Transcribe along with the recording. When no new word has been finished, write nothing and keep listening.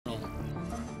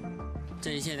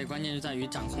这一切的关键就在于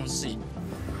掌控视野。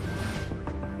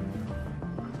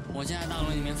我现在大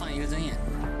龙里面放一个针眼，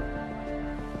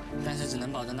但是只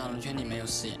能保证大龙圈里没有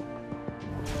视野，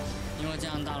因为这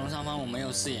样大龙上方我没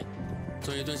有视野，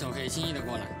所以对手可以轻易的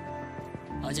过来，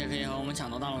而且可以和我们抢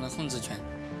夺大龙的控制权。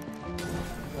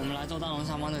我们来做大龙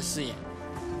上方的视野，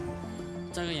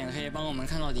这个眼可以帮我们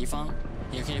看到敌方，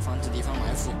也可以防止敌方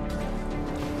埋伏。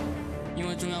因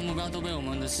为重要目标都被我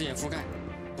们的视野覆盖，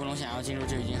布隆想要进入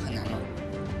就已经很难了。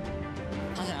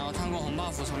他想要穿过红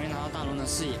buff 重新拿到大龙的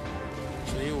视野，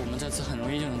所以我们这次很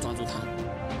容易就能抓住他，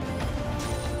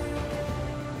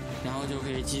然后就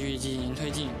可以继续进行推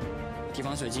进，提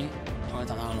防水晶，他会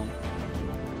打大龙。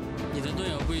你的队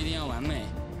友不一定要完美，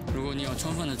如果你有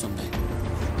充分的准备。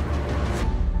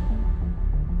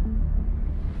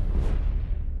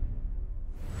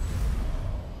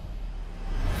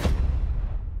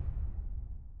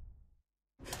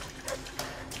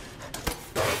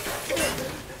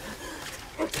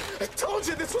I told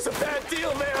you this was a bad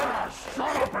deal, man!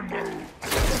 Shut up and move!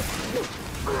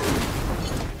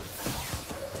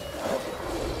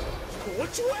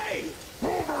 Which way?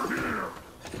 Over here!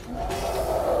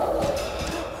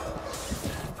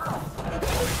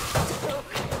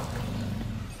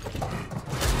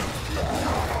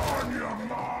 On your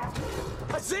mark!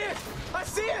 I see it! I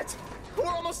see it! We're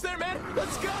almost there, man!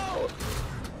 Let's go!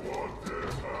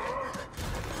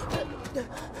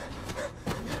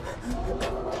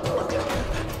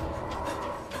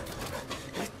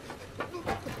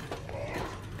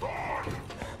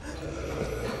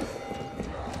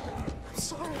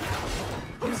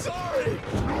 I'm sorry!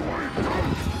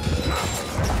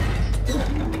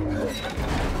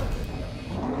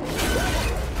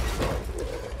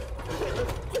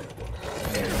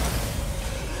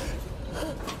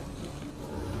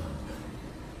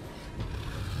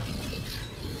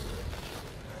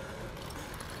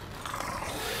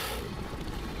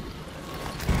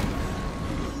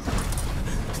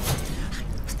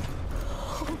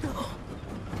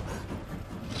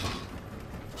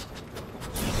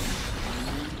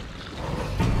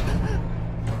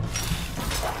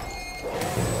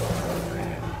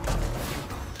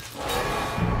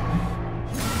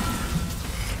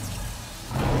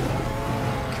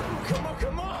 Come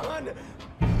on!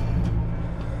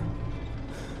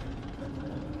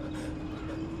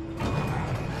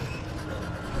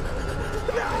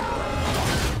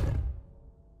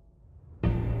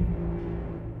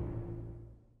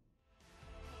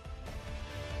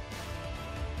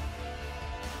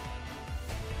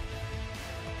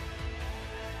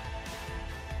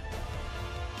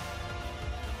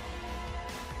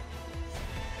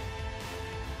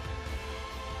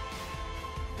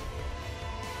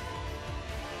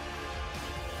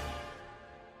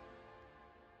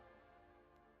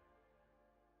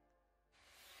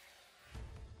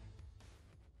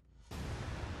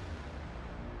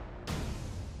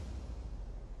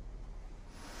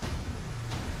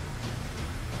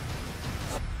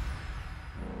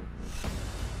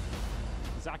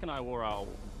 Zach and I wore our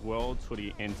Worlds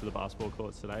hoodie into the basketball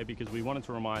courts today because we wanted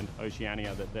to remind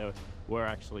Oceania that there were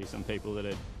actually some people that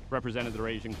had represented the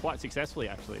region quite successfully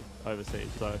actually overseas.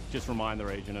 So just remind the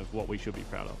region of what we should be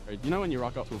proud of. You know when you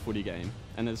rock up to a footy game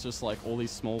and there's just like all these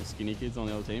small skinny kids on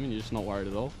the other team and you're just not worried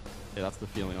at all? Yeah, that's the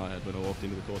feeling I had when I walked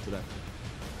into the court today.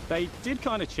 They did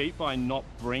kind of cheat by not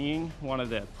bringing one of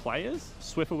their players.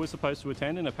 Swiffer was supposed to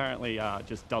attend and apparently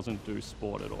just doesn't do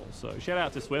sport at all. So shout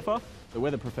out to Swiffer. But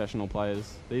we're the professional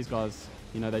players. These guys,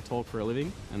 you know, they talk for a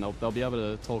living and they'll be able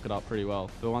to talk it up pretty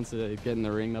well. But once they get in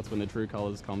the ring, that's when the true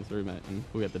colours come through, mate, and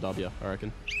we'll get the W, I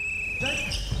reckon.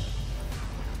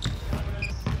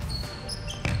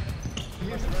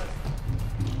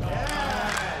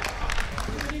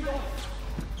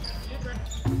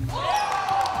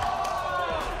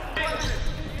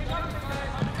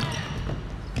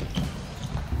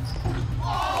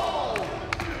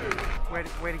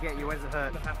 Where to get you? Where does it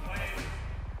hurt?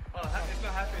 Oh, it's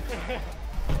not happening.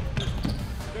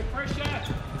 Good pressure.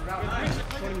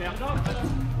 Put him down.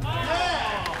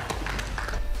 Yeah!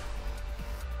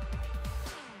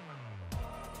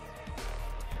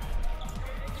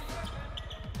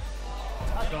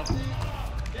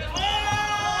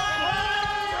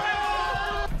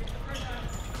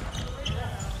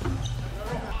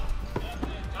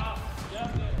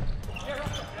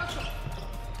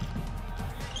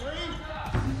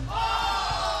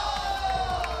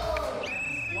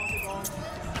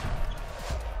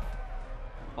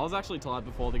 I was actually tired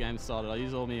before the game started. I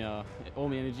used all my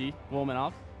energy warming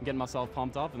up, getting myself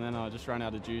pumped up, and then I just ran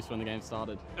out of juice when the game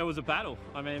started. It was a battle.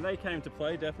 I mean, they came to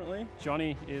play, definitely.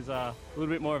 Johnny is a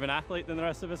little bit more of an athlete than the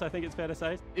rest of us, I think it's fair to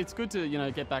say. It's good to, you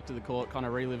know, get back to the court, kind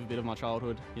of relive a bit of my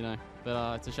childhood, you know,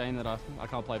 but it's a shame that I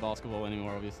can't play basketball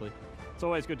anymore, obviously. It's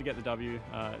always good to get the W.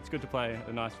 It's good to play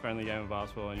a nice, friendly game of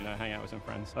basketball and, you know, hang out with some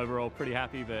friends. Overall, pretty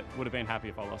happy, but would have been happy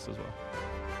if I lost as well.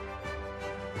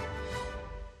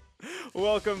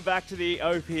 Welcome back to the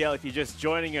OPL. If you're just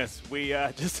joining us, we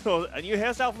just saw a new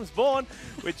hairstyle from Spawn,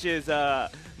 which is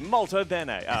Molto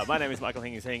Bene. My name is Michael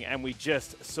Hingising, and we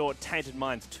just saw Tainted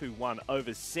Minds 2-1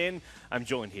 over Sin. I'm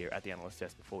joined here at the analyst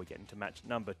desk before we get into match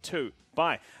number 2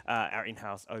 by our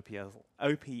in-house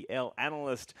OPL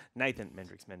analyst, Nathan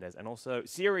Mendrix-Mendez, and also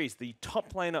Series, the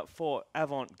top laner for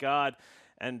Avant-Garde.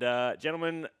 And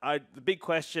gentlemen, the big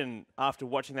question after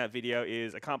watching that video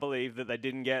is I can't believe that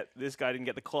this guy didn't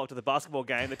get the call up to the basketball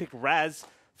game. They picked Raz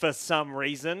for some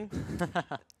reason.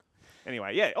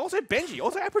 Anyway, yeah. Also Benji.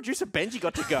 Also our producer Benji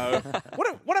got to go.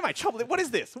 What am I troubling? What is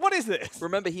this? What is this?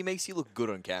 Remember, he makes you look good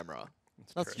on camera.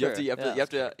 That's You true.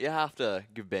 have to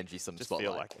give Benji some Just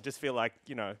spotlight. feel like,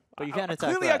 you know. But you can't attack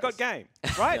clearly Raz. I got game,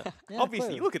 right? Yeah, Obviously,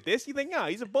 clearly. you look at this, you think, no,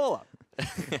 he's a baller.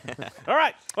 All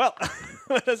right, well,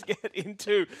 let us get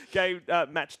into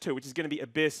match 2, which is going to be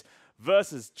Abyss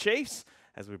versus Chiefs,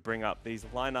 as we bring up these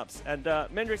lineups. And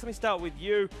Mendrix, let me start with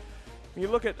you. When you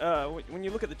look at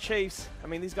the Chiefs, I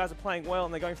mean, these guys are playing well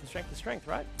and they're going from strength to strength,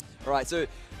 right? All right, so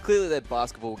clearly their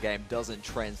basketball game doesn't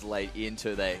translate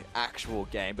into their actual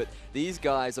game, but these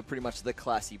guys are pretty much the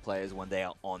classy players when they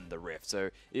are on the Rift. So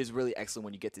it is really excellent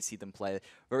when you get to see them play.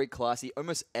 Very classy,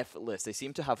 almost effortless. They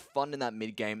seem to have fun in that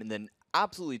mid game and then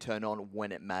absolutely turn on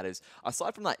when it matters.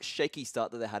 Aside from that shaky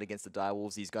start that they had against the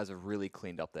Direwolves, these guys have really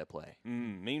cleaned up their play.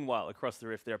 Meanwhile, across the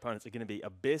Rift, their opponents are going to be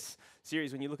Abyss.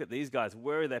 Series, when you look at these guys,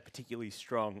 where are they particularly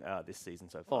strong this season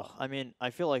so far? Oh, I mean,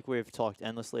 I feel like we've talked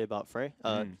endlessly about Frey,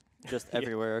 just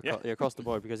everywhere Yeah. across the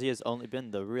board, because he has only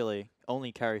been the really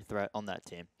only carry threat on that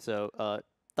team. So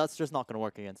that's just not going to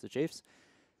work against the Chiefs.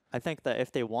 I think that if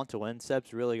they want to win,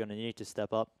 Seb's really going to need to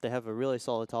step up. They have a really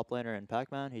solid top laner in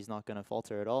Pac-Man. He's not going to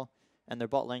falter at all. And their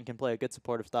bot lane can play a good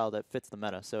supportive style that fits the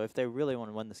meta. So if they really want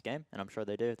to win this game, and I'm sure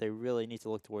they do, they really need to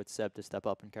look towards Seb to step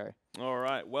up and carry. All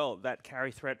right. Well, that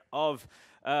carry threat of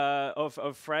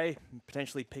Frey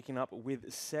potentially picking up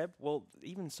with Seb. Well,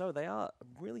 even so, they are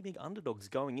really big underdogs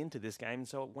going into this game.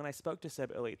 So when I spoke to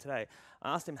Seb earlier today,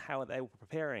 I asked him how they were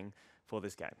preparing for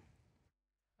this game.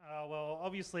 Well,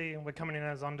 obviously we're coming in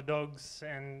as underdogs,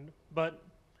 but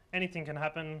anything can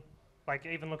happen. Like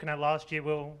even looking at last year,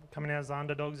 we were coming in as the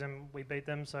underdogs and we beat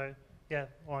them. So yeah,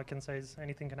 all I can say is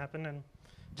anything can happen. And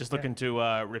Just looking to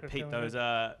repeat those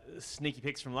sneaky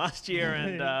picks from last year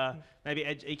and maybe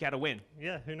eke out a win.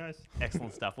 Yeah, who knows?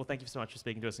 Excellent stuff. Well, thank you so much for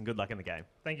speaking to us and good luck in the game.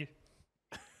 Thank you.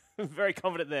 Very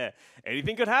confident there.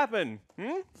 Anything could happen.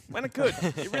 When it could.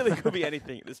 It really could be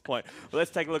anything at this point. Well,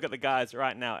 let's take a look at the guys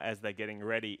right now as they're getting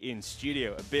ready in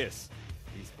studio. Abyss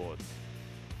Esports.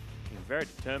 He's very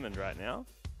determined right now.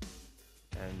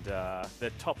 And their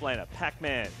top laner,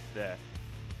 Pac-Man, their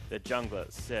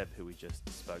jungler, Seb, who we just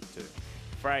spoke to.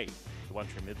 Frey, the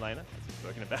one-true mid laner, as we've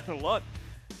spoken about a lot.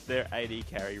 Their AD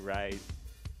carry, Raid,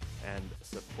 and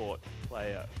support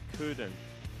player, Kuden.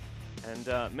 And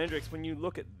Mendrix, when you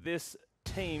look at this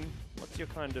team, what's your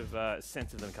kind of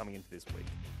sense of them coming into this week?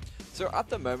 So at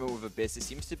the moment with Abyss, it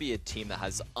seems to be a team that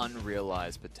has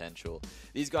unrealized potential.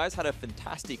 These guys had a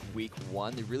fantastic week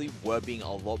 1. They really were being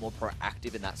a lot more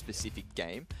proactive in that specific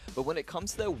game. But when it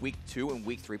comes to their week 2 and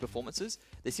week 3 performances,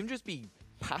 they seem to just be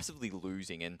passively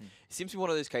losing. And it seems to be one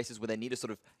of those cases where they need to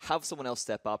sort of have someone else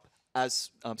step up. As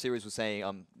Sirius was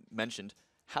saying, mentioned,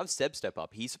 have Seb step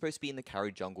up. He's supposed to be in the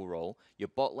carry jungle role. Your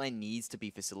bot lane needs to be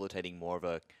facilitating more of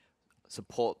a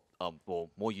support, or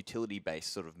more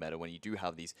utility-based sort of meta when you do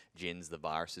have these Jins, the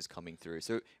viruses coming through.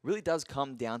 So it really does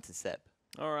come down to Seb.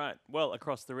 All right. Well,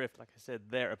 across the Rift, like I said,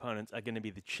 their opponents are going to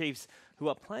be the Chiefs, who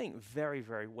are playing very,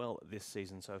 very well this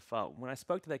season so far. When I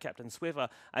spoke to their captain, Swiver,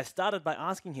 I started by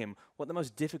asking him what the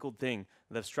most difficult thing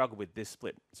they've struggled with this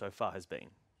split so far has been.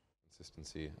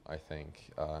 Consistency, I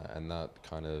think, and that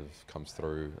kind of comes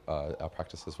through our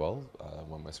practice as well,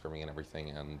 when we're scrimming and everything,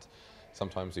 and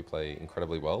sometimes we play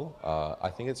incredibly well. I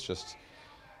think it's just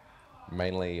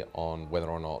mainly on whether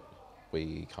or not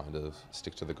we kind of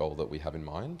stick to the goal that we have in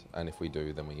mind, and if we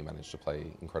do, then we manage to play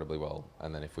incredibly well,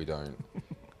 and then if we don't,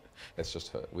 it's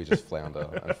just we just flounder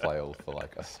and flail for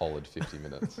like a solid 50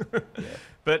 minutes. Yeah.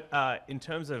 But in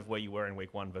terms of where you were in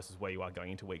week 1 versus where you are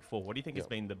going into week 4, what do you think has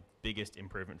been the biggest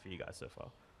improvement for you guys so far?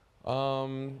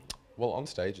 Well, on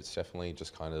stage, it's definitely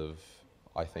just kind of,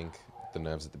 I think, the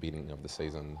nerves at the beginning of the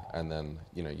season, and then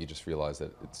you just realize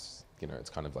that it's it's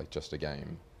kind of like just a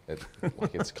game.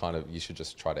 Like it's kind of, you should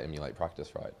just try to emulate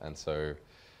practice, right? And so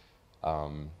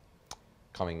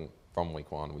coming from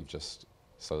week 1, we've just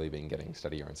slowly been getting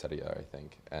steadier and steadier, I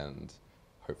think, and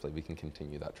hopefully we can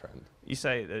continue that trend. You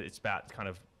say that it's about kind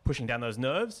of pushing down those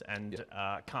nerves and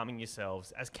calming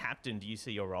yourselves. As captain, do you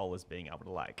see your role as being able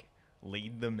to like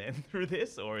lead the men through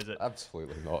this, or is it?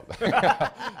 Absolutely not.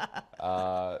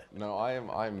 No,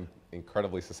 I'm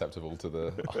incredibly susceptible to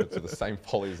the same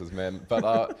follies as men.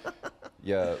 But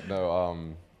yeah,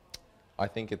 no. I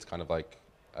think it's kind of like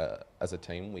as a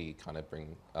team we kind of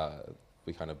bring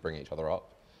each other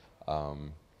up,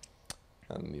 and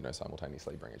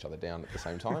simultaneously bring each other down at the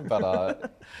same time.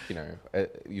 But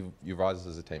you rise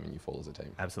as a team and you fall as a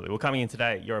team. Absolutely. Well, coming in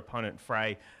today, your opponent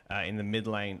Frey in the mid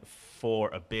lane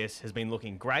for Abyss has been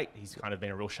looking great. He's kind of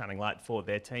been a real shining light for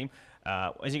their team.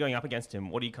 As you're going up against him,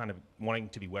 what are you kind of wanting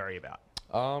to be wary about?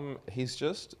 He's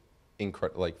just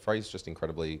Frey's just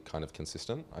incredibly kind of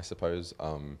consistent, I suppose.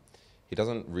 He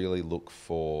doesn't really look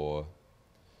to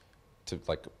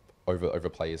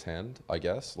overplay his hand, I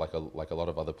guess, like a lot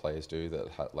of other players do,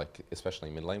 that especially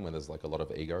mid lane when there's like a lot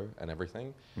of ego and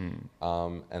everything.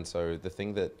 And so the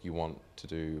thing that you want to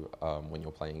do when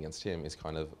you're playing against him is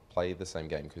kind of play the same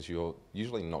game, because you're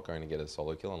usually not going to get a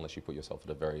solo kill unless you put yourself at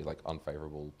a very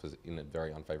unfavorable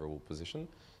position.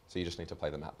 So you just need to play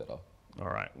the map better. All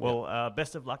right. Well,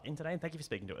 best of luck in today, and thank you for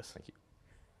speaking to us. Thank you.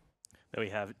 There we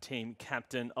have team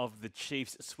captain of the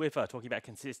Chiefs, Swiffer, talking about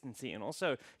consistency and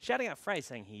also shouting out Frey,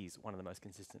 saying he's one of the most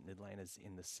consistent mid laners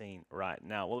in the scene right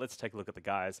now. Well, let's take a look at the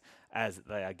guys as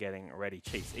they are getting ready.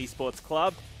 Chiefs Esports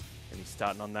Club, and he's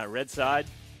starting on that red side.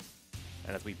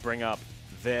 And as we bring up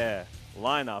their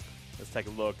lineup, let's take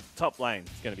a look. Top lane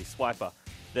is going to be Swiper.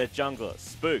 Their jungler,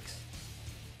 Spooks.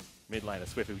 Mid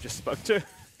laner, Swiffer, we just spoke to.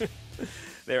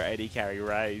 Their AD carry,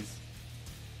 Raze.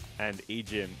 And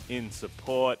Ejim in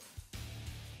support.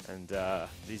 And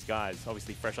these guys,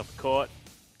 obviously fresh off the court,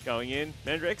 going in.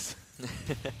 Mendrix?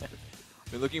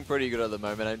 They're looking pretty good at the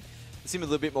moment. And they seem a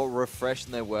little bit more refreshed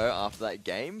than they were after that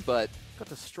game, but... Got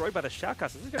destroyed by the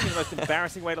Shoutcasters. This is going to be the most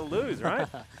embarrassing way to lose, right?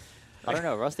 I don't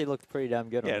know. Rusty looked pretty damn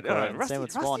good on the court. Same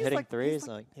with Spawn hitting threes.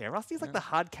 Yeah, Rusty's like the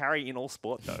hard carry in all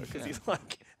sport, though, because he's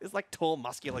like this tall,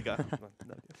 muscular guy.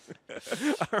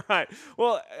 All right.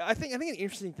 Well, I think an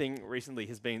interesting thing recently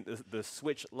has been the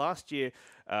switch last year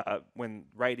when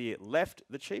Radier left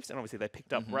the Chiefs, and obviously they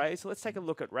picked up Raze. So let's take a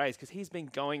look at Raze, because he's been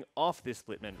going off this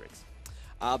split, Mendrix.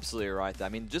 Absolutely right. I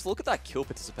mean, just look at that kill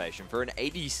participation. For an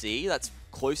ADC, that's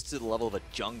close to the level of a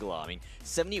jungler. I mean,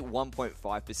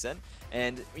 71.5%.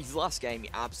 And his last game, he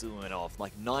absolutely went off.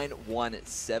 Like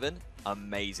 9-1-7.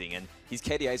 Amazing. And his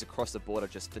KDAs across the board are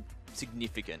just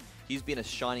significant. He's been a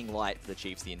shining light for the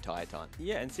Chiefs the entire time.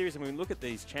 Yeah, and seriously, when we look at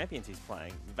these champions he's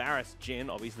playing, Varus, Jhin,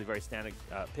 obviously very standard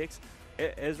picks.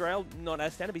 Israel, not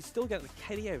as standard, but he's still getting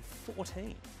a KDA of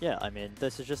 14. Yeah, I mean,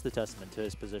 this is just a testament to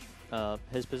his position.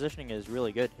 His positioning is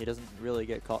really good. He doesn't really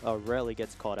get caught, rarely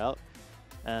gets caught out.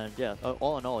 And yeah,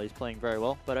 all in all, he's playing very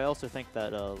well. But I also think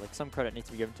that some credit needs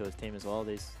to be given to his team as well.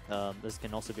 This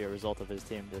can also be a result of his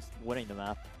team just winning the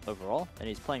map overall. And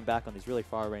he's playing back on these really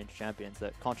far-range champions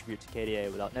that contribute to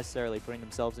KDA without necessarily putting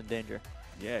themselves in danger.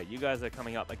 Yeah, you guys are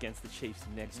coming up against the Chiefs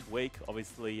next week.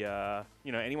 Obviously,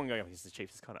 anyone going up against the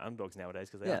Chiefs is kind of underdogs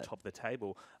nowadays because they're on top of the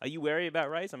table. Are you wary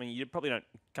about Raze? I mean, you probably don't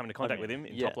come into contact with him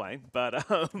in top lane,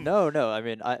 but... No. I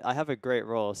mean, I have a great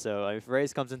role, so if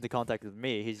Raze comes into contact with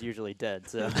me, he's usually dead.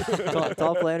 So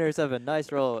top laners have a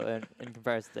nice role in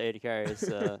comparison to AD carries.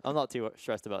 I'm not too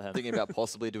stressed about him. Thinking about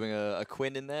possibly doing a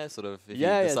Quinn in there, sort of, if he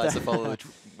decides to follow,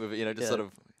 just sort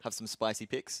of have some spicy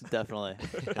picks. Definitely.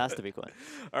 Has to be Quinn.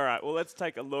 All right, well, let's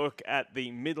take a look at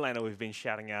the mid laner we've been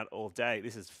shouting out all day.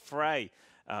 This is Frey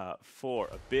for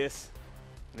Abyss.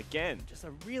 And again, just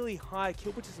a really high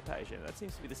kill participation. That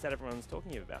seems to be the stat everyone's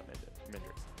talking about,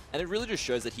 Mendrix. And it really just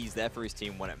shows that he's there for his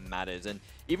team when it matters. And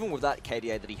even with that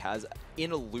KDA that he has,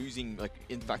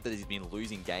 in fact that he's been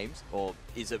losing games,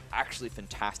 is actually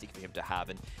fantastic for him to have.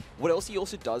 And what else he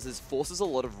also does is forces a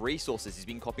lot of resources. He's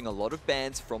been copying a lot of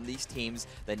bans from these teams.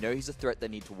 They know he's a threat they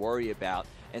need to worry about.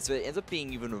 And so it ends up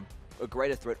being even a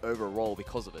greater threat overall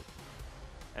because of it.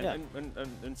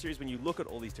 And serious, when you look at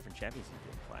all these different champions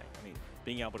he's been playing, I mean,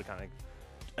 being able to kind of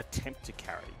attempt to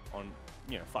carry on,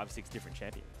 5 or 6 different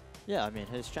champions. Yeah, I mean,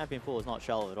 his champion pool is not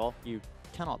shallow at all. You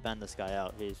cannot ban this guy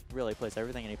out. He really plays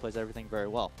everything, and he plays everything very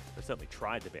well. They certainly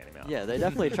tried to ban him out. Yeah, they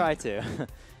definitely tried to.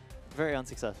 Very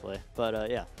unsuccessfully. But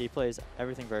yeah, he plays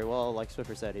everything very well. Like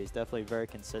Swiffer said, he's definitely very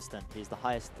consistent. He's the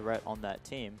highest threat on that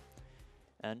team.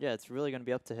 And yeah, it's really going to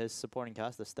be up to his supporting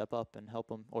cast to step up and help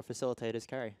him or facilitate his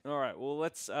carry. All right, well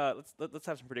let's have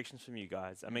some predictions from you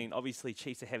guys. I mean, obviously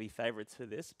Chiefs are heavy favourites for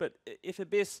this, but if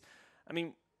Abyss, I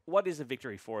mean, what is a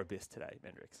victory for Abyss today,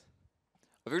 Mendrix?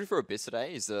 A victory for Abyss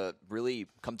today is to really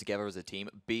come together as a team,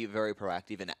 be very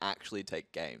proactive, and actually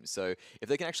take games. So if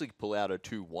they can actually pull out a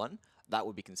 2-1, that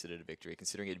would be considered a victory.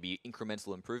 Considering it to be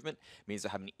incremental improvement, means they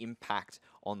have an impact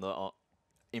on the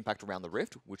impact around the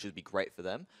Rift, which would be great for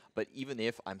them. But even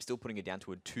if, I'm still putting it down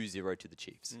to a 2-0 to the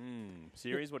Chiefs.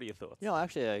 Series, what are your thoughts? You know,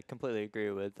 actually, I completely agree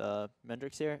with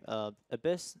Mendrix here.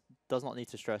 Abyss does not need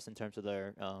to stress in terms of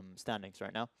their standings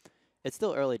right now. It's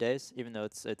still early days, even though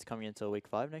it's coming into week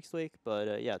 5 next week.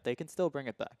 But yeah, they can still bring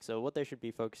it back. So what they should be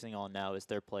focusing on now is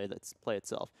their play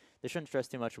itself. They shouldn't stress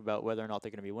too much about whether or not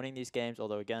they're going to be winning these games.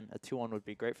 Although again, a 2-1 would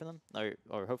be great for them,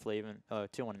 or hopefully even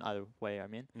 2-1 in either way. I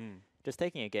mean, just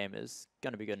taking a game is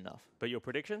going to be good enough. But your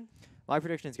prediction? My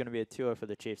prediction is going to be a 2-0 for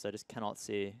the Chiefs. I just cannot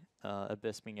see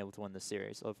Abyss being able to win the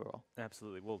series overall.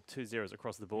 Absolutely. Well, 2-0s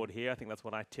across the board here. I think that's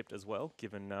what I tipped as well,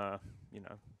 given, you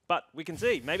know. But we can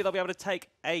see. Maybe they'll be able to take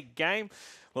a game.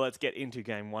 Well, let's get into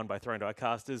game 1 by throwing to our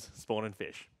casters, Spawn and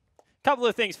Fish. Couple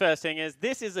of things first thing is,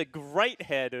 this is a great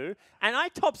hairdo, and I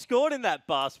top scored in that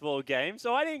basketball game,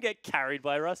 so I didn't get carried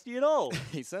by Rusty at all.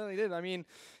 He certainly did. I mean,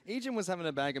 Ejin was having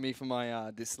a bag of me for my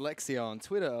dyslexia on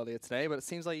Twitter earlier today, but it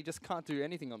seems like you just can't do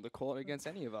anything on the court against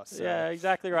any of us. So yeah,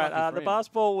 exactly right. The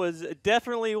basketball was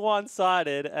definitely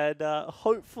one-sided, and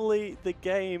hopefully the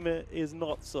game is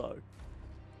not so.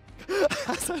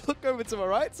 As I look over to my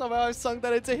right, somehow I've sunk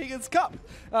that into Higgins' cup.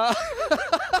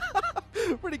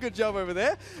 Pretty good job over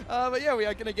there. But yeah, we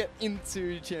are going to get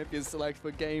into Champions Select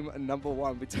for game number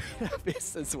 1 between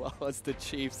Abyss as well as the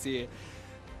Chiefs here.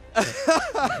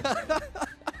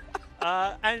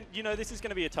 And, you know, this is going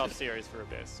to be a tough series for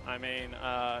Abyss. I mean,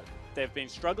 they've been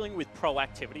struggling with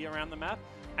proactivity around the map,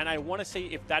 and I want to see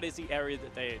if that is the area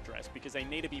that they address, because they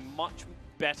need to be much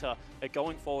better at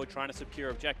going forward trying to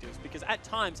secure objectives, because at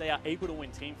times they are able to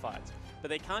win team fights, but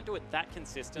they can't do it that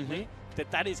consistently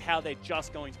that is how they're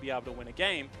just going to be able to win a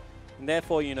game. And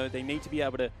therefore, you know, they need to be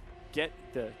able to get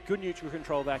the good neutral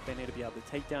control back. They need to be able to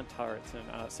take down turrets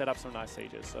and set up some nice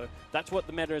sieges. So that's what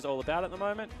the meta is all about at the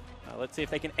moment. Let's see if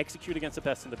they can execute against the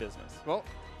best in the business. Well,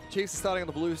 Chiefs are starting on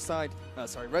the blue side,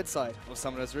 red side of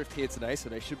Summoner's Rift here today, so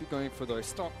they should be going for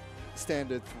those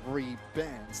standard 3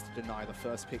 bans to deny the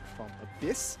first pick from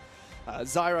Abyss.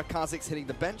 Zyra Kha'Zix hitting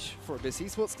the bench for Abyss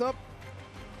Esports Club.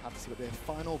 Have to see what their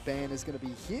final ban is going to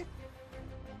be here.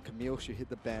 And Camille should hit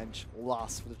the bench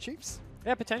last for the Chiefs.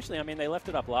 Yeah, potentially. I mean, they left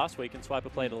it up last week and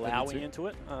Swiper played Alawi into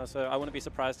it, so I wouldn't be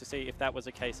surprised to see if that was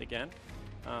the case again.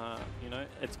 You know,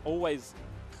 it's always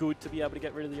good to be able to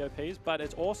get rid of the OPs, but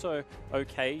it's also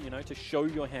okay, you know, to show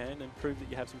your hand and prove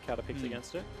that you have some counter picks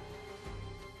against it.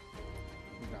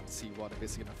 We're going to see what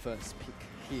Abyss is going to first pick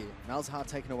here. Malzahar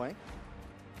taken away.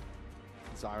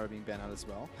 Zyra being banned out as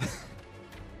well.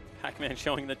 Pac-Man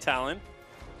showing the talent.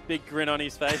 Big grin on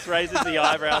his face, raises the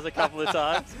eyebrows a couple of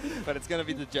times. But it's going to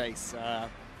be the Jace.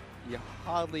 You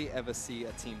hardly ever see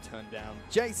a team turn down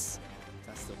Jace.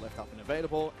 That's still left up and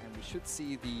available, and we should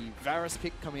see the Varus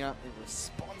pick coming out in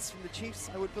response from the Chiefs,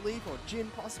 I would believe, or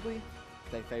Jin possibly.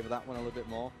 They favor that one a little bit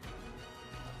more.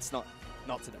 It's not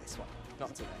today, Swiper.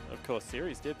 Not today. Of course,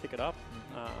 Series did pick it up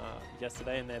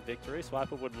yesterday in their victory.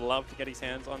 Swiper would love to get his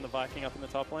hands on the Viking up in the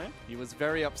top lane. He was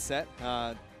very upset.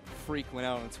 Freak went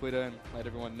out on Twitter and let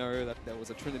everyone know that there was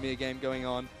a Tryndamere game going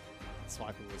on.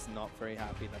 Swiper was not very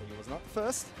happy that he was not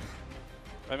first.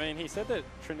 I mean, he said that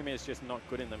Tryndamere is just not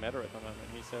good in the meta at the moment.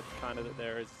 He said kind of that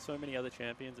there is so many other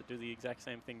champions that do the exact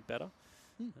same thing better.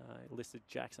 He listed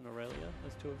Jax and Aurelia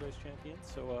as 2 of those champions.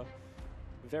 So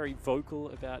very vocal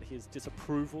about his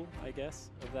disapproval, I guess,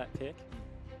 of that pick.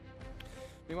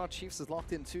 Meanwhile, Chiefs is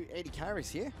locked into 80 carries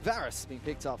here. Varus being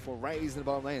picked up for Raze in the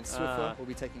bottom lane. Swiffer will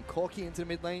be taking Corki into the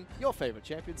mid lane. Your favorite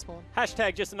champion, Spawn?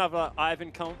 Hashtag just another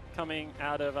Ivan coming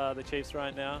out of the Chiefs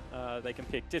right now. They can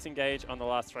pick Disengage on the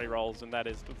last 3 rolls, and that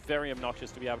is very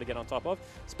obnoxious to be able to get on top of,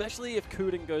 especially if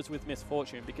Kuden goes with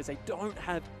Misfortune, because they don't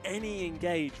have any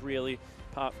Engage, really,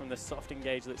 apart from the soft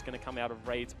Engage that's going to come out of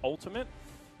Raid's ultimate.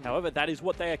 However, that is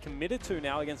what they are committed to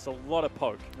now against a lot of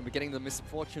poke. And we're getting the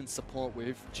Misfortune support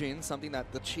with Jin, something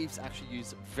that the Chiefs actually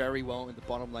use very well in the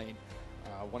bottom lane.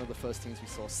 One of the first things we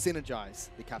saw synergize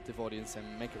the captive audience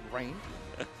and make it rain.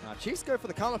 Chiefs go for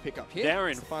the Karma pickup here. They're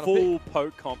in full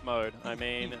poke comp mode. I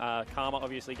mean, Karma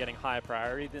obviously getting higher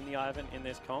priority than the Ivan in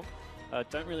this comp.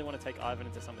 Don't really want to take Ivan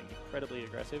into something incredibly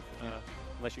aggressive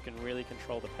unless you can really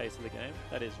control the pace of the game.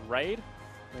 That is Raid,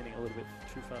 leaning a little bit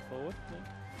too far forward.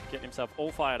 getting himself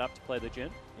all fired up to play the Jhin.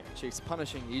 Yeah, Chiefs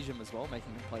punishing Ejim as well,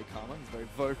 making him play Karma. He's very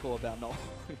vocal about not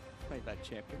playing that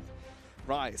champion.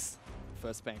 Rise,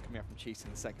 first ban coming out from Chiefs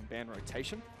in the second ban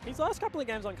rotation. His last couple of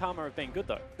games on Karma have been good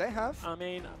though. They have. I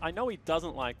mean, I know he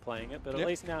doesn't like playing it, but at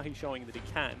least now he's showing that he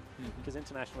can, because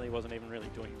internationally he wasn't even really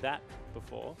doing that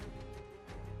before.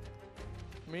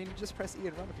 I mean, just press E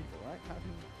and run to people, right?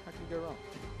 How can you go wrong?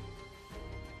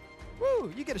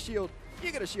 Woo! You get a shield.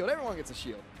 You get a shield. Everyone gets a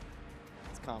shield.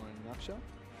 It's Karma in a nutshell.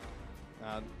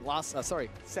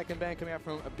 Second ban coming out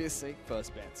from Abyss.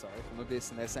 First ban, sorry, from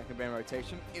Abyss in their second ban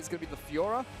rotation is going to be the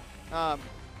Fiora.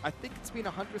 I think it's been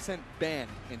 100% banned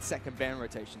in second ban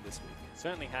rotation this week.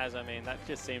 Certainly has. I mean, that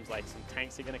just seems like some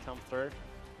tanks are going to come through.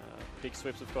 Big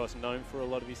Swip's, of course, known for a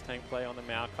lot of his tank play on the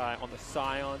Maokai, on the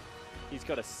Scion. He's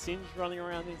got a Singe running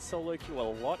around in solo queue a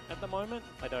lot at the moment.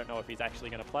 I don't know if he's actually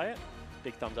going to play it.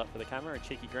 Big thumbs up for the camera, a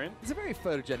cheeky grin. He's a very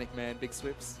photogenic man, Big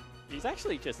Swips. He's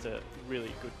actually just a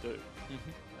really good dude.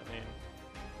 I mean,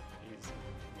 he's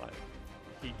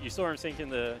like, you saw him sinking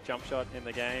the jump shot in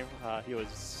the game. He was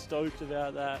stoked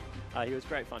about that. He was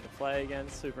great fun to play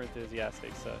against, super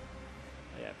enthusiastic. So,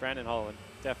 yeah, Brandon Holland,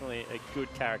 definitely a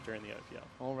good character in the OPL.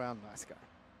 All around nice guy.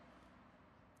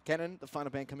 Cannon, the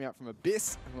final ban coming out from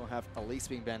Abyss, and we'll have Elise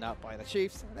being banned out by the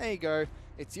Chiefs. And there you go.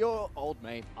 It's your old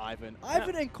mate, Ivan. Yeah.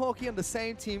 Ivan and Corky on the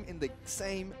same team in the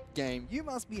same game. You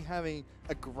must be having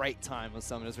a great time with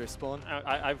Summoners Respawn.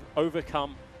 I've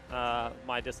overcome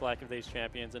my dislike of these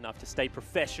champions enough to stay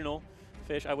professional.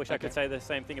 Fish, I wish I could say the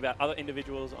same thing about other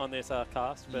individuals on this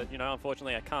cast, but, you know,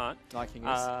 unfortunately I can't. Liking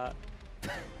is.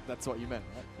 That's what you meant,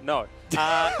 right? No.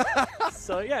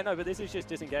 So, yeah, no, but this is just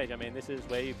disengage. I mean, this is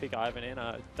where you pick Ivan in.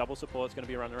 Double support's going to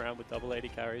be running around with double AD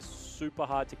carries. Super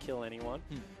hard to kill anyone.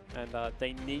 And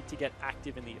they need to get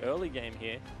active in the early game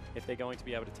here if they're going to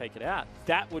be able to take it out.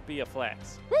 That would be a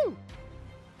flex. Woo!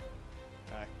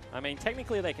 Okay. I mean,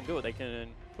 technically they can do it. They can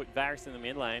put Varus in the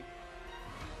mid lane,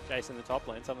 Jace in the top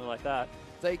lane, something like that.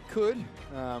 They could.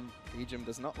 Ejim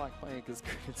does not like playing against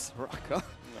Soraka.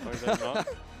 No, he does not.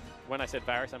 When I said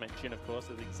Varus, I meant Jhin, of course.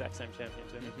 They're the exact same champion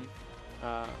to me.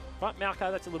 But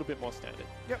Maokai, that's a little bit more standard.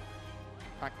 Yep.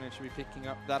 Pac-Man should be picking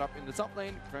up that up in the top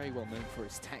lane. Very well known for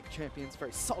his tank champions.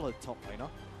 Very solid top laner.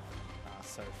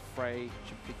 So Frey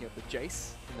should be picking up the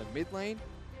Jace in the mid lane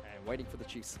and waiting for the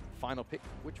Chiefs' final pick,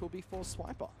 which will be for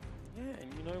Swiper. Yeah,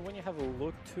 and you know, when you have a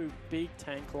look to big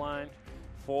tank line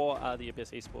for the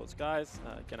Abyss Esports guys,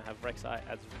 going to have Rek'Sai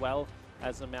as well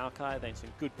as the Maokai. Then some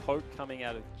good poke coming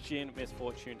out of Jhin,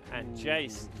 Misfortune, and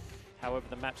Jace. However,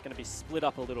 the map's going to be split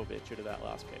up a little bit due to that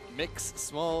last pick. Mix,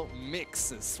 small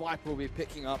mix, as Swiper will be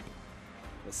picking up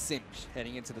the Singe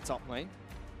heading into the top lane.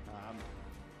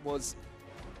 Was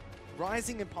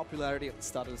rising in popularity at the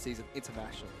start of the season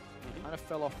internationally. Kind of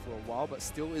fell off for a while, but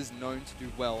still is known to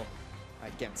do well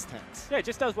against tanks. Yeah, it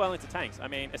just does well into tanks. I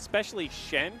mean, especially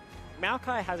Shen.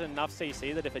 Maokai has enough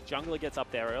CC that if a jungler gets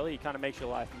up there early, he kind of makes your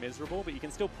life miserable, but you can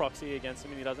still proxy against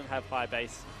him and he doesn't have high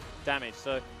base damage.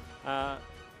 So,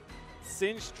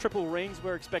 Singe triple rings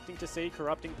we're expecting to see,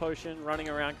 Corrupting Potion running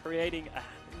around, creating a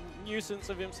nuisance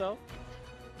of himself.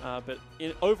 But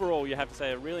overall, you have to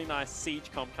say a really nice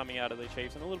siege comp coming out of the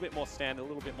Chiefs and a little bit more stand, a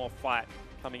little bit more fight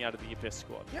coming out of the Abyss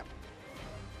squad. Yep.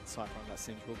 Aside from that,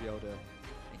 Singe will be able to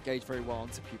engage very well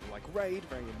into people like Raid,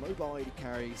 very immobile AD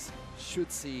carries.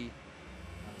 Should see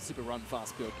super run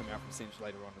fast build coming out from Singe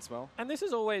later on as well. And this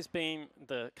has always been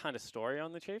the kind of story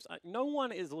on the Chiefs. No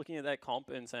one is looking at that comp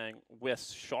and saying, we're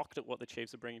shocked at what the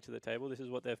Chiefs are bringing to the table. This is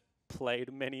what they've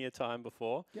played many a time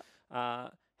before.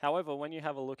 Yep. However, when you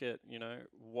have a look at, you know,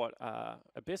 what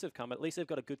Abyss have come, at least they've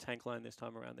got a good tank line this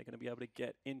time around. They're going to be able to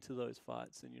get into those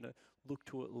fights and, you know, look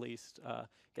to at least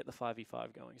get the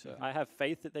 5v5 going. So I have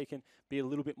faith that they can be a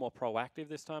little bit more proactive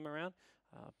this time around.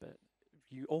 But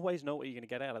you always know what you're going to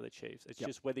get out of the Chiefs. It's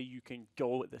just whether you can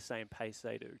go at the same pace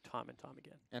they do time and time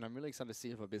again. And I'm really excited to see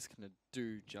if Abyss can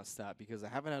do just that, because they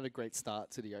haven't had a great start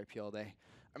to the OPL.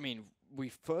 I mean, we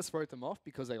first wrote them off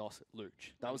because they lost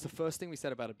Luch. That was the first thing we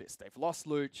said about Abyss. They've lost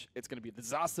Luch. It's going to be a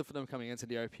disaster for them coming into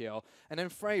the OPL. And then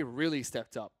Frey really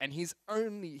stepped up. And he's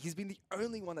been the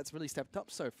only one that's really stepped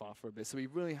up so far for Abyss. So we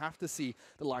really have to see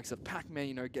the likes of Pac-Man,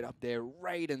 you know, get up there.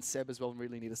 Raid and Seb as well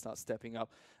really need to start stepping up.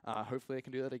 Hopefully they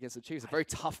can do that against the Chiefs. A very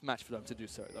tough match for them to do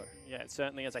so, though. Yeah, it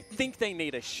certainly is. I think they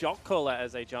need a shot caller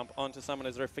as they jump onto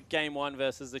Summoners Rift for Game 1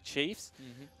 versus the Chiefs.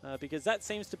 Because that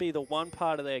seems to be the one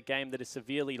part of their game that is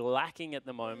severely lacking at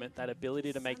the moment. That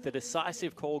ability to make the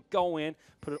decisive call, go in,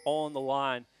 put it all on the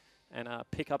line, and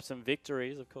pick up some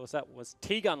victories. Of course, that was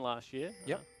T-Gun last year.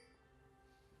 Yep.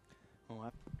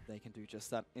 Well, they can do just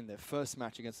that in their first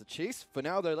match against the Chiefs. For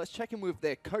now, though, let's check in with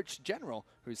their coach general,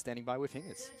 who's standing by with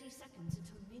Hingers. 30 seconds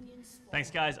until Thanks,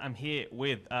 guys. I'm here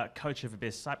with coach of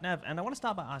Abyss, Sipnav, and I want to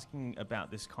start by asking about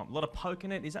this comp. A lot of poke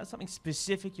in it. Is that something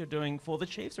specific you're doing for the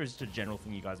Chiefs, or is it a general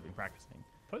thing you guys have been practicing?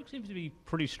 Poke seems to be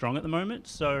pretty strong at the moment,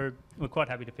 so we're quite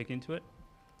happy to pick into it.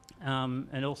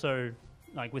 And also,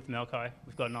 like with Maokai,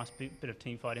 we've got a nice bit of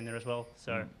team fight in there as well,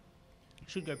 so it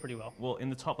should go pretty well. Well, in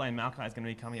the top lane, Maokai is going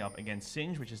to be coming up against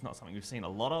Singe, which is not something we've seen a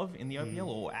lot of in the OPL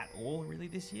or at all really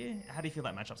this year. How do you feel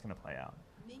that matchup's going to play out?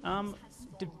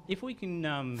 If we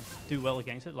can do well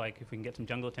against it, like if we can get some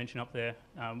jungle attention up there,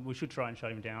 we should try and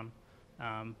shut him down.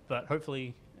 But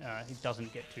hopefully he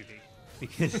doesn't get too big,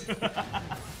 because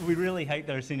we really hate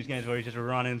those Singe games where he's just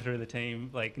running through the team,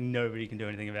 like nobody can do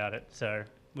anything about it. So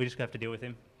we just have to deal with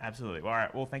him. Absolutely. All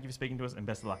right. Well, thank you for speaking to us, and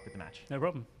best of luck with the match. No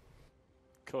problem.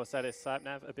 Of course, that is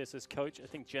Sipnav, Abyss's coach. I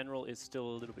think General is still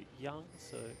a little bit young,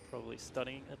 so probably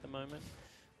studying at the moment.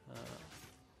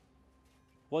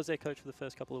 Was their coach for the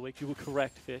first couple of weeks. You were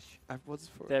correct, Fish. I was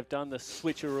for They've done the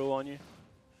switcheroo on you.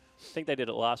 I think they did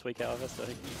it last week, however, so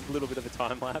a little bit of a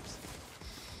time lapse.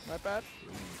 Not bad.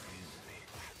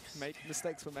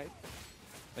 Mistakes were made.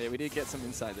 But yeah, we did get some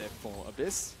insight there for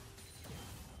Abyss.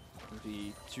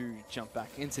 We do jump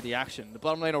back into the action. The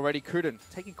bottom lane already, Kuden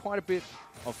taking quite a bit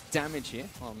of damage here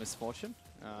on Misfortune.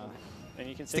 And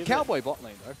you can it's see the cowboy bot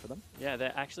lane though for them. Yeah,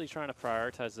 they're actually trying to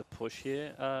prioritize the push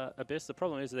here, Abyss. The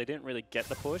problem is they didn't really get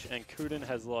the push, and Kuden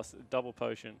has lost double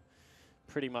potion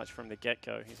pretty much from the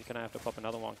get-go. He's going to have to pop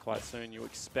another one quite soon, you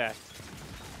expect.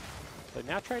 So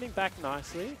now trading back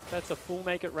nicely. That's a full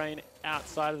make it rain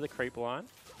outside of the creep line.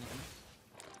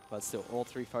 But still, all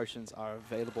 3 potions are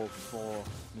available for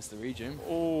Mr. Regime.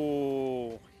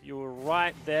 Oh, you were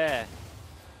right there.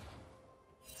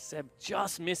 Seb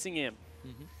just missing him.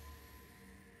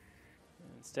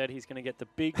 Instead, he's going to get the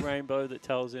big rainbow that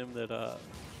tells him that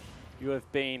you have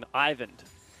been Ivaned.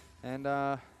 And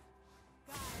as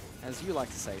you like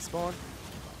to say, Spawn,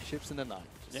 ships in the night.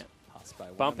 Yeah. Pass by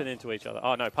Bumping into each other.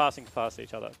 Oh, no, passing past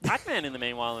each other. Pac-Man, in the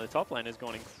meanwhile, in the top lane has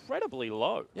gone incredibly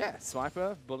low. Yeah,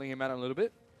 Swiper bullying him out a little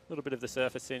bit. A little bit of the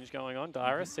surface Singe going on.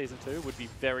 Dyrus, Season 2, would be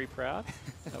very proud.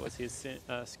 That was his skin,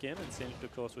 and Singed,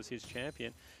 of course, was his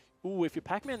champion. Ooh, if you're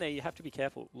Pac-Man there, you have to be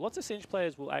careful. Lots of Singe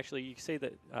players will actually, you can see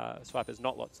that Swiper's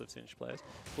not lots of Singe players,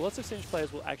 but lots of Singe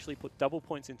players will actually put double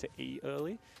points into E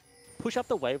early, push up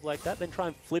the wave like that, then try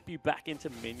and flip you back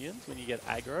into minions when you get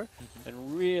aggro,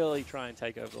 and really try and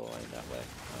take over the lane that way.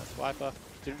 Swiper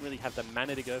didn't really have the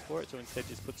mana to go for it, so instead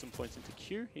just put some points into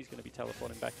Q. He's going to be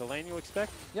teleporting back to lane, you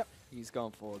expect? Yep, he's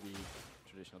going for the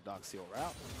traditional Dark Seal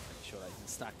route. Making sure that you can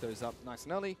stack those up nice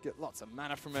and early, get lots of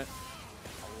mana from it.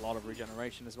 A lot of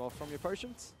regeneration as well from your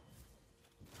potions.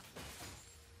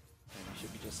 And you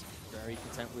should be just very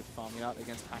content with farming out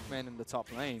against Pac-Man in the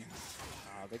top lane.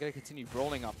 They're going to continue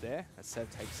brawling up there as Seb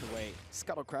takes away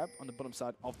Scuttle Crab on the bottom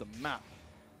side of the map.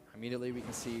 Immediately we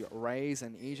can see Raze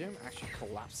and Ejim actually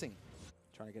collapsing.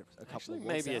 Trying to get a couple of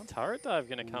maybe down. A turret dive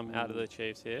going to come out of the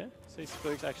Chiefs here. See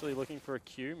Spook's actually looking for a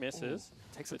Q, misses.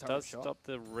 Takes a it turret does shot. stop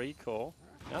the recall.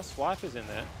 Now Swiper's in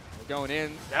there. We're going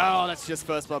in. Oh, that's just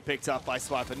first blood picked up by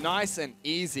Swiper. Nice and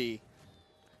easy.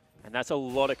 And that's a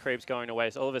lot of creeps going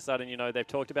away. So all of a sudden, you know, they've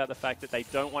talked about the fact that they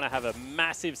don't want to have a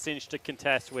massive Singe to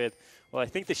contest with. Well, I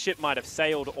think the ship might have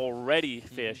sailed already,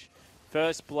 Fish.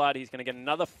 First blood, he's going to get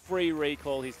another free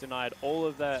recall. He's denied all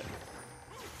of that.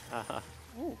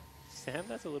 Ooh, Sam,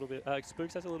 that's a little bit,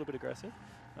 Spooks, that's a little bit aggressive.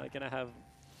 Going to have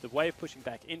the wave pushing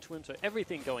back into him, so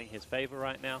everything going his favor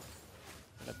right now.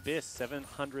 And Abyss,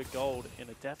 700 gold in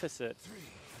a deficit.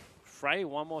 Frey,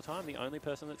 one more time, the only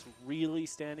person that's really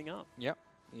standing up. Yep.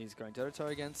 He's going toe-to-toe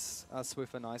against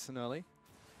Swiffer nice and early.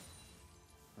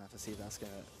 We'll have to see if that's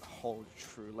going to hold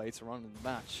true later on in the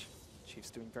match. Chiefs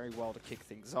doing very well to kick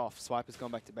things off. Swiper's gone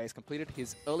back to base, completed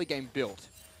his early game build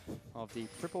of the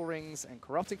Cripple Rings and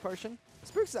Corrupting Potion.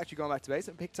 Spooks has actually gone back to base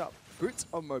and picked up Boots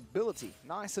of Mobility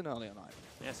nice and early on night.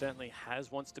 Yeah, certainly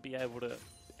wants to be able to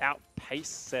outpace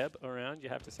Seb around, you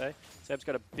have to say. Seb's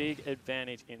got a big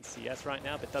advantage in CS right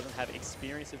now, but doesn't have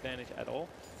experience advantage at all.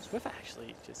 Swiffer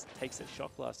actually just takes a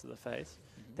shock blast to the face.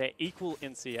 They're equal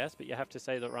in CS, but you have to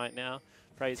say that right now,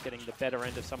 Frey's getting the better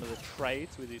end of some of the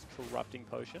trades with his Corrupting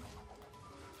Potion.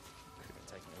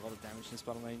 Taking a lot of damage in this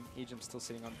bottom lane. Ejim's still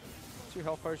sitting on 2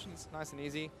 health potions, nice and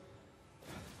easy.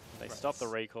 They stop the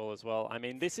recall as well. I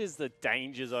mean, this is the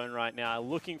danger zone right now.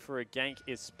 Looking for a gank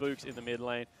is Spooks in the mid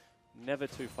lane. Never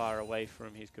too far away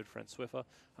from his good friend Swiffer.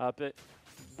 But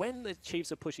when the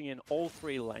Chiefs are pushing in all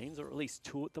 3 lanes, or at least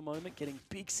 2 at the moment, getting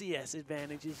big CS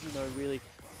advantages, you know, really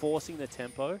forcing the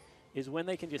tempo, is when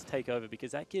they can just take over,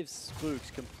 because that gives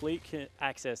Spooks complete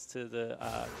access to the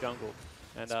jungle.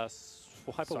 And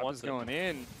Swiper wants it. Going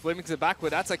in. Fleming's it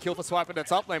backward. That's a kill for Swiper in the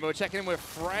top lane. But we're checking in with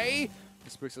Frey.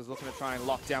 Spooks is looking to try and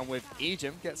lock down with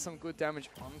Ejim, get some good damage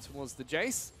on towards the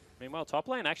Jace. Meanwhile, top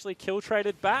lane actually kill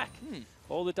traded back.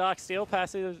 All the Dark Steel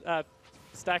passive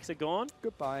stacks are gone.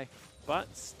 Goodbye.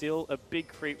 But still a big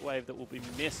creep wave that will be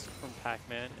missed from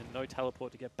Pac-Man and no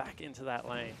teleport to get back into that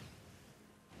lane.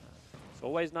 It's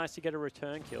always nice to get a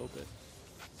return kill, but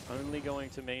it's only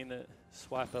going to mean that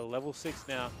Swiper, level 6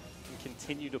 now, can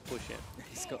continue to push in.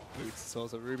 He's got boots as well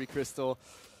as a Ruby Crystal.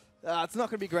 It's not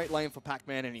going to be a great lane for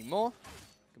Pac-Man anymore.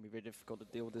 It's going to be very difficult to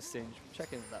deal with this Singe.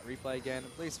 Check in that replay again.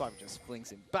 I believe Swiper just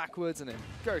flings him backwards and then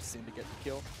goes in to get the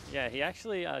kill. Yeah, he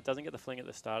actually doesn't get the fling at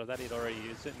the start of that. He'd already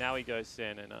used it. Now he goes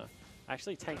in and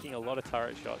actually tanking a lot of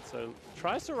turret shots. So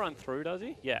tries to run through, does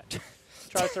he? Yeah.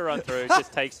 Tries to run through,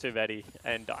 just takes too many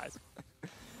and dies.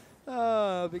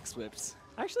 Big swips.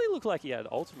 Actually looked like he had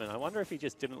ultimate. I wonder if he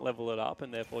just didn't level it up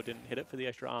and therefore didn't hit it for the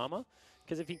extra armor.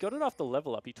 Because if he got it off the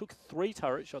level up, he took 3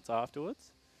 turret shots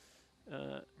afterwards.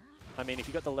 I mean, if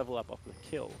he got the level up off the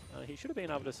kill, he should have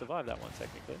been able to survive that one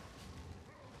technically.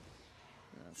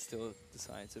 Still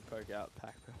deciding to poke out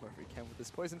Pac-Man wherever he can with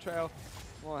this Poison Trail.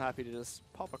 More happy to just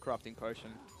pop a Corrupting Potion,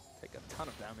 take a ton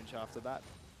of damage after that.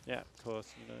 Yeah, of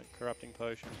course, you know, Corrupting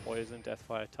Potion, Poison,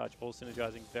 Deathfire, Touch, all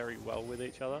synergizing very well with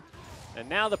each other. And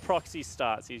now the proxy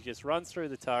starts. He just runs through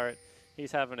the turret.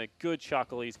 He's having a good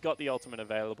chuckle. He's got the ultimate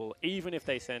available. Even if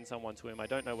they send someone to him, I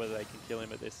don't know whether they can kill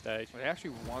him at this stage. Well, they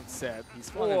actually want Seb. He's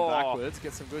flying backwards,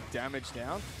 gets some good damage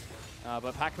down.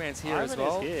 But Pac-Man's here as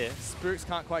well. Spooks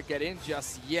can't quite get in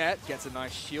just yet. Gets a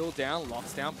nice shield down,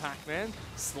 locks down Pac-Man,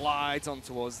 slides on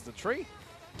towards the tree.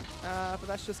 But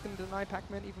that's just going to deny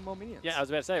Pac-Man even more minions. Yeah, I was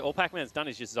about to say, all Pac-Man's done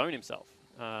is just zone himself.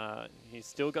 He's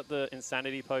still got the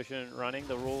Insanity Potion running,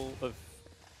 the rule of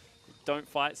don't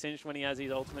fight Singed when he has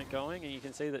his ultimate going, and you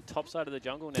can see that top side of the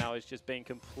jungle now is just being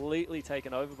completely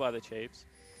taken over by the Chiefs.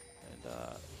 And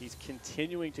he's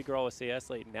continuing to grow a CS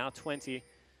lead, now 20.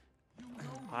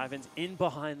 Ivan's in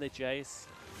behind the Jace.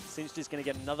 Singed is going to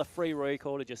get another free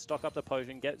recall to just stock up the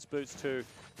potion, get boots too,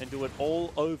 and do it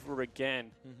all over again.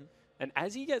 And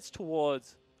as he gets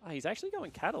towards, he's actually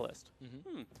going Catalyst.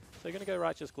 So you're going to go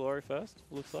Righteous Glory first,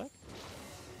 looks like.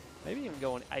 Maybe even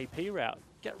go an AP route.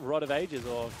 Get Rod of Ages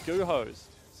or Guhos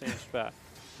Singed back.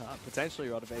 Potentially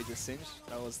Rod of Ages Singed.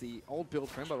 That was the old build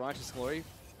for him, but Righteous Glory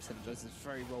synergizes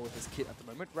very well with his kit at the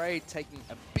moment. Ray taking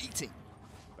a beating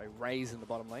by Raze in the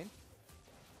bottom lane.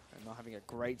 And not having a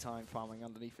great time farming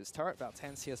underneath his turret. About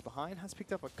 10 CS behind. Has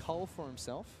picked up a cull for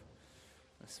himself.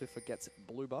 Swiffer gets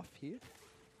blue buff here.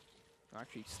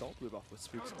 Actually stole blue buff with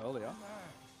Spooks earlier.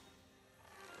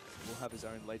 We'll have his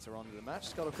own later on in the match.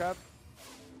 Scuttle Crab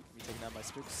be taken down by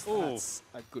Spooks. Ooh. That's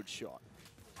a good shot.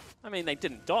 I mean, they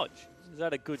didn't dodge. Is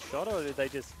that a good shot, or did they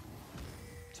just...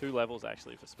 2 levels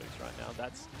actually for Spooks right now.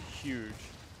 That's huge.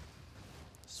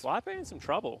 Swiper in some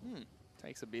trouble.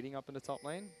 Takes a beating up in the top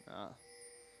lane.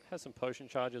 Has some potion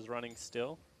charges running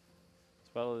still,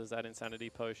 as well as that Insanity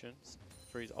Potion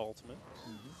for his ultimate.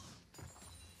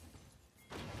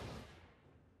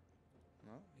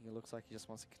 Well, he looks like he just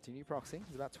wants to continue proxying.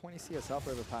 He's about 20 CS up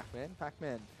over Pac-Man.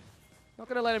 Pac-Man not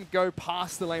going to let him go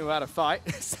past the lane without a fight.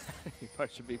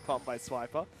 Potion be popped by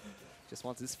Swiper. Just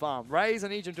wants his farm. Raze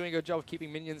and Ejim doing a good job of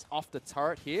keeping minions off the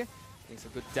turret here. Getting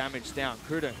some good damage down.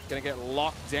 Cruden going to get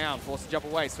locked down. Forced to jump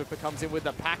away. Swiffer comes in with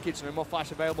the package. No more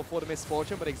flash available for the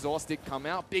Misfortune, but Exhaust did come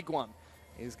out. Big one.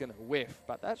 He's going to whiff.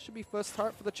 But that should be first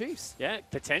turret for the Chiefs. Yeah,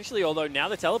 potentially, although now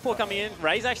the teleport coming in.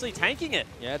 Ray's actually tanking it.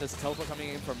 Yeah, there's a teleport coming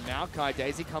in from Maokai.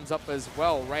 Daisy comes up as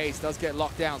well. Raze does get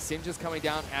locked down. Singe is coming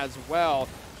down as well.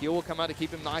 Heal will come out to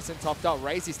keep him nice and topped up.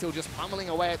 Raze is still just pummeling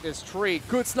away at this tree.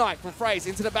 Good snipe from Fraze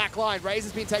into the back line. Raze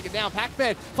has been taken down.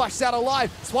 Pac-Man flashes out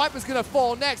alive. Swiper's going to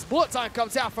fall next. Bullet time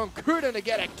comes out from Cruden to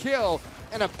get a kill.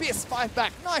 And Abyss fight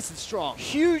back nice and strong.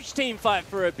 Huge team fight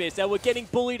for Abyss. They were getting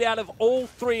bullied out of all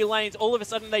 3 lanes. All of a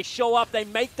sudden they show up, they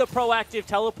make the proactive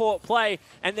teleport play,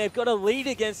 and they've got a lead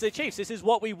against the Chiefs. This is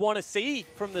what we want to see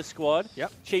from the squad.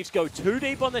 Yep. Chiefs go too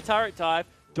deep on the turret dive,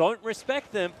 don't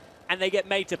respect them, and they get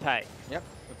made to pay. Yep.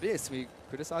 Abyss, we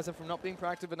criticize them for not being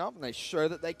proactive enough, and they show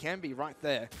that they can be right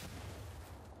there.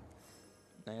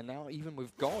 And now even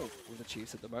with gold with the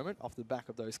Chiefs at the moment, off the back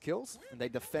of those kills. And they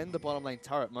defend the bottom lane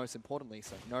turret, most importantly,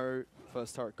 so no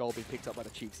first turret gold being picked up by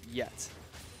the Chiefs yet.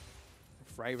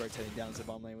 Frey rotating down to the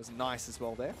bottom lane was nice as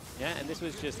well there. Yeah, and this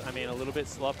was just, I mean, a little bit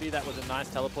sloppy. That was a nice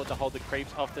teleport to hold the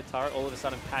creeps off the turret. All of a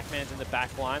sudden, Pac-Man's in the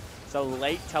back line. So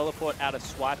late teleport out of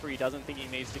Swiper. He doesn't think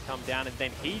he needs to come down, and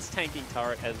then he's tanking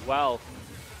turret as well.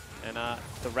 And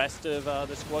the rest of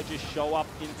the squad just show up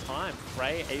in time.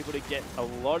 Frey able to get a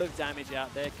lot of damage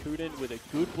out there. Kuden with a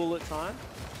good bullet time.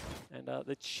 And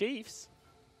the Chiefs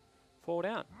fall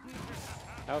down.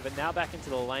 However, now back into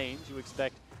the lanes, you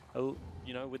expect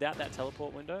you know, without that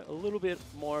teleport window, a little bit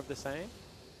more of the same.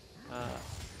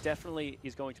 Definitely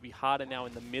is going to be harder now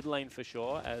in the mid lane for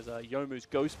sure, as Youmuu's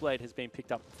Ghostblade has been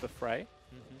picked up for Frey.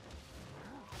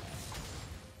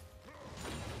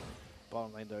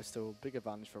 Bottom lane, though, still big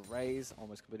advantage for Raze.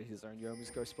 Almost completed his own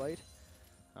Youmuu's Ghostblade.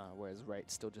 Whereas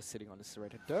Rate's still just sitting on his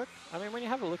serrated dirt. I mean, when you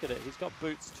have a look at it, he's got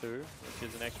boots too, which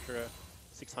is an extra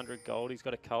 600 gold. He's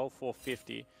got a cull,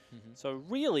 450. So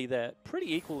really, they're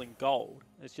pretty equal in gold.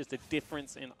 It's just a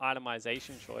difference in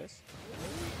itemization choice.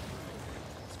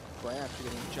 Frey actually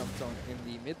getting jumped on in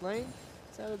the mid lane.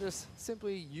 So to just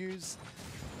simply use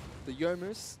the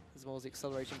Youmuu's as well as the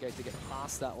acceleration gate to get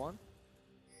past that one.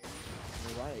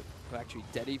 Right, we're actually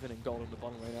dead even in gold in the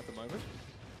bottom lane at the moment.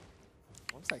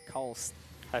 Once that Cole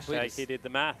Hashtag he did the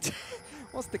math.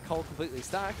 Once the Cole completely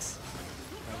stacks,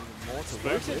 even more to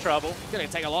Spook's work in trouble. Gonna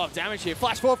take a lot of damage here.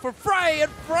 Flash forward from Frey,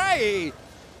 and Frey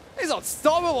is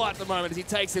unstoppable at the moment as he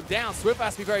takes him down. Swift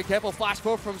has to be very careful. Flash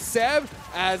forward from Seb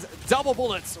as double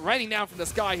bullets raining down from the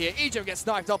sky here. Egypt gets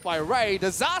sniped up by Ray.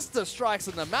 Disaster strikes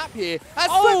on the map here as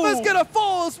Swift is gonna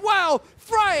fall as well.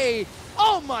 Frey,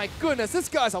 oh my goodness, this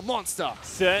guy's a monster.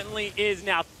 Certainly is.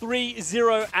 Now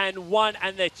 3-0-1,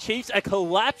 and the Chiefs are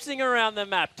collapsing around the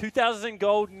map. 2,000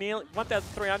 gold, nearly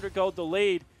 1,300 gold the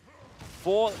lead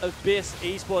for Abyss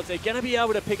Esports. They're going to be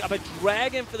able to pick up a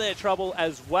dragon for their trouble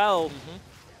as well.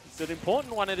 It's an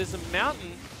important one. It is a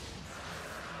mountain.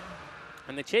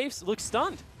 And the Chiefs look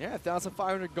stunned. Yeah,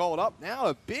 1,500 gold up now.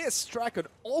 Abyss strike at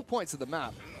all points of the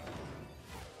map.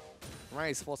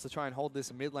 Ray's forced to try and hold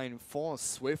this mid lane for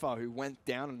Swiffer, who went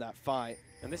down in that fight.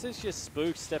 And this is just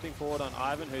Spook stepping forward on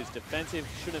Ivan, who's defensive,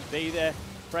 shouldn't be there.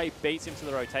 Frey beats him to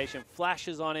the rotation,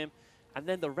 flashes on him, and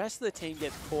then the rest of the team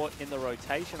gets caught in the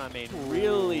rotation. I mean,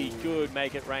 really good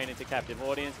make it rain into captive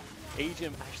audience.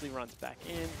 Egypt actually runs back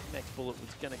in. Next bullet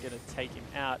was going to take him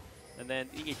out. And then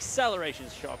the acceleration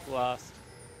shock blast.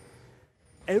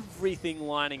 Everything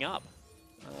lining up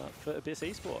for Abyss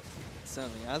Esports. It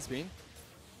certainly has been.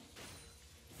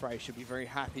 Frey should be very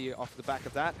happy off the back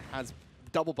of that. Has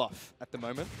double buff at the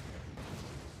moment.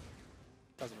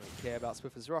 Doesn't really care about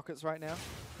Swiffer's rockets right now.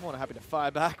 More than happy to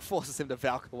fire back. Forces him to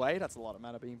Valk away. That's a lot of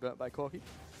mana being burnt by Corky.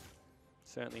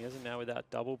 Certainly isn't now without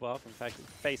double buff. In fact,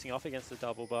 facing off against the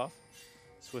double buff.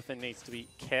 Swiffer needs to be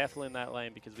careful in that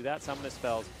lane because without summoner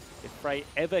spells, if Frey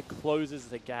ever closes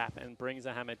the gap and brings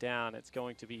the hammer down, it's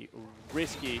going to be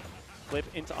risky. Flip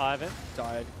into Ivan.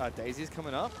 Daisy's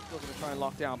coming up. Looking to try and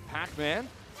lock down Pac-Man.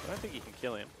 I don't think he can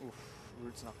kill him. Oof,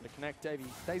 Root's not going to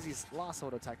connect. Daisy's last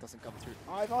auto attack doesn't come through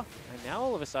either. And now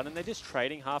all of a sudden they're just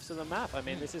trading halves of the map. I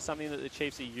mean, this is something that the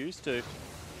Chiefs are used to.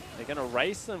 They're going to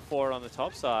race them for it on the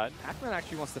top side. Pac-Man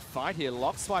actually wants to fight here.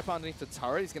 Lock swipe underneath the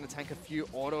turret. He's going to tank a few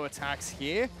auto attacks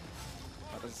here.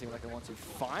 That doesn't seem like they want to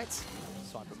fight.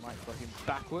 Swiper might throw him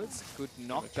backwards. Good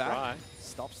knockback.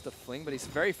 Stops the fling, but he's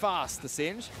very fast, the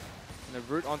Singe. And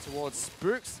the route on towards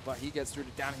Spooks, but he gets through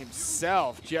to down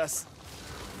himself. Just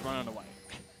running away.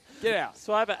 Get out.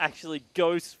 Swiper actually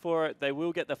goes for it. They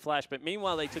will get the flash, but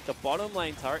meanwhile they took the bottom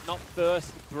lane turret, not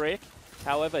first brick.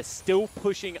 However, still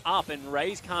pushing up, and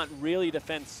Raze can't really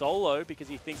defend solo because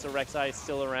he thinks Rek'Sai is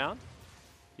still around.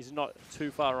 He's not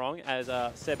too far wrong, as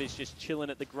Seb is just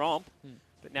chilling at the Gromp.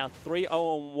 But now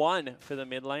 3-0-1 for the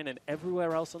mid lane, and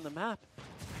everywhere else on the map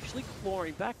actually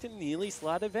clawing back to nearly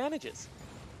slight advantages.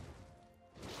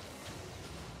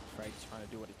 Frey's trying to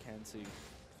do what he can to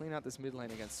clean out this mid lane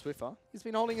against Swiffer. He's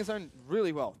been holding his own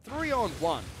really well.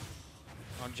 3-on-1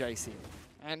 on JC.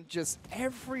 And just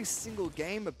every single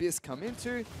game Abyss come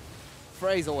into,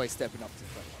 Frey's always stepping up to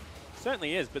play.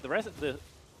 Certainly is, but the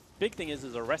big thing is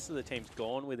the rest of the team's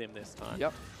gone with him this time.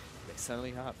 Yep, they certainly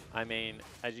have. I mean,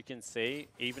 as you can see,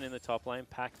 even in the top lane,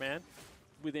 Pac-Man,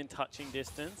 within touching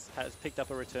distance, has picked up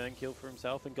a return kill for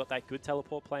himself and got that good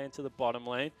teleport play into the bottom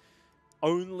lane.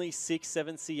 Only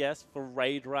 6-7 CS for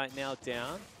Raid right now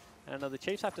down. And the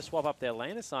Chiefs have to swap up their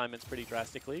lane assignments pretty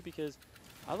drastically because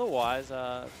otherwise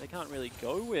they can't really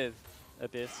go with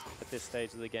Abyss at this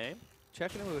stage of the game.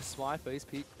 Checking in with Swiper, he's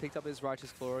picked up his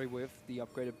Righteous Glory with the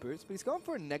upgraded boots, but he's gone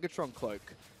for a Negatron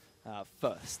Cloak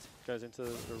first. Goes into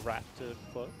the Raptor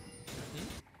Cloak.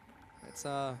 It's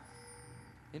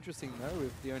interesting though,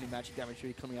 with the only magic damage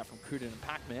really coming out from Kuden and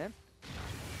Pac-Man.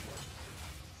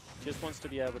 Just wants to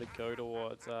be able to go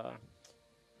towards,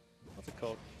 what's it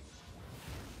called?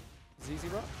 ZZ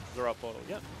Rock? The Rock Portal,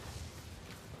 yep.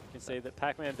 You can see that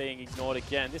Pac-Man being ignored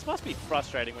again. This must be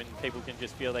frustrating when people can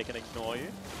just feel they can ignore you.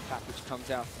 Package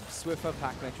comes out from Swiffer.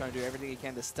 Pac-Man trying to do everything he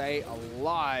can to stay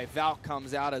alive. Valk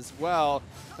comes out as well.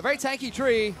 A very tanky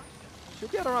tree.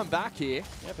 Should be able to run back here.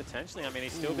 Yeah, potentially. I mean,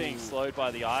 he's still being slowed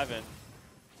by the Ivan.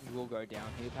 He will go down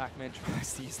here. Pac-Man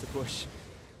tries to use the push.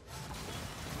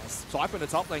 Swipe in the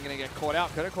top lane, going to get caught out.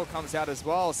 Critical comes out as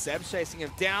well. Seb's chasing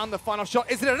him down. The final shot.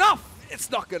 Is it enough?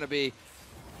 It's not going to be.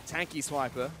 Tanky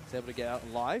Swiper is able to get out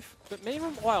alive. But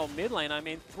meanwhile, mid lane, I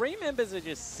mean, 3 members are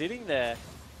just sitting there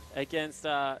against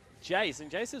Jace. And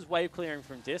Jace is wave clearing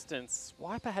from distance.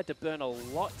 Swiper had to burn a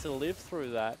lot to live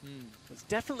through that. It's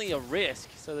definitely a risk.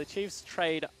 So the Chiefs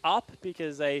trade up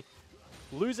because they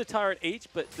lose a turret each,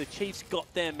 but the Chiefs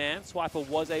got their man. Swiper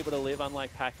was able to live,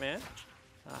 unlike Pac-Man.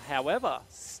 However,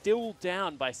 still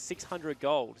down by 600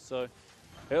 gold. So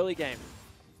early game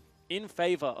in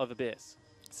favor of Abyss.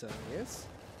 Certainly is.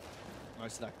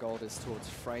 Most of that gold is towards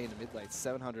Frey in the mid lane.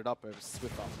 700 up over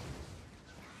Swiffer.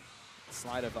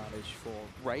 Slight advantage for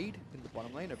Raid in the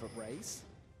bottom lane over Raze.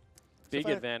 Big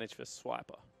advantage for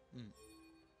Swiper.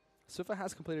 Swiffer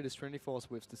has completed his Trinity Force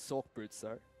with the Sork Boots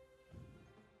though.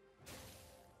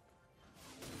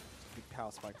 Big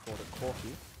power spike for the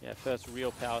Corki. Yeah, first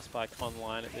real power spike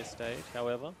online at this stage.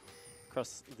 However,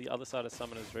 across the other side of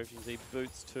Summoner's Rift, you see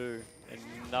Boots 2,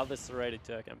 another Serrated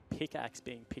Turk, and Pickaxe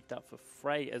being picked up for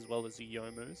Frey as well as the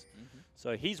Yomus.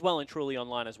 So he's well and truly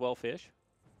online as well, Fish.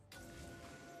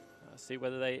 See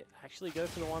whether they actually go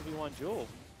for the 1v1 duel.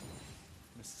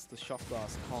 This is the Shock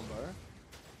Blast combo.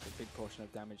 A big portion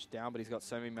of damage down, but he's got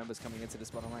so many members coming into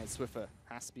this bottom lane. Swiffer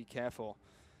has to be careful.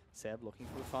 Seb looking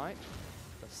for the fight.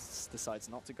 Decides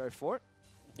not to go for it.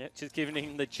 Yeah, just giving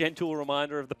him the gentle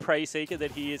reminder of the Prey Seeker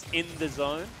that he is in the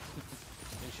zone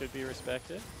and should be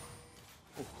respected.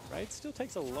 Raid still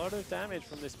takes a lot of damage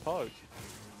from this poke.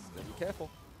 So be careful.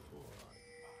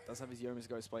 Does have his Yomu's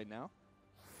Ghost Blade now.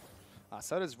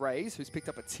 So does Raze, who's picked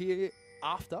up a tier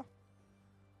after.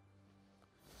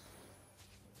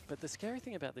 But the scary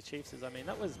thing about the Chiefs is, I mean,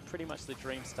 that was pretty much the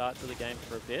dream start to the game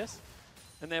for Abyss.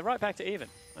 And they're right back to even.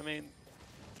 I mean,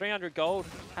 300 gold,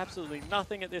 absolutely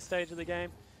nothing at this stage of the game.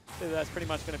 So that's pretty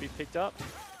much going to be picked up.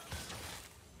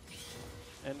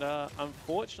 And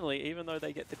unfortunately, even though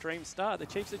they get the dream start, the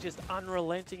Chiefs are just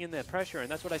unrelenting in their pressure. And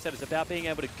that's what I said, it's about being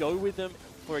able to go with them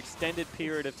for extended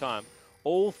period of time.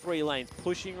 All 3 lanes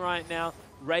pushing right now.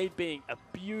 Raid being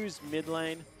abused mid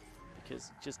lane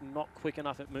because just not quick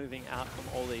enough at moving out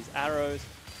from all these arrows.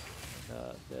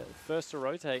 The first to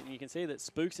rotate, and you can see that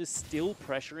Spooks is still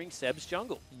pressuring Seb's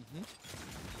jungle.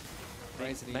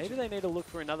 Maybe they need to look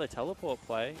for another teleport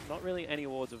play. Not really any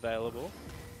wards available.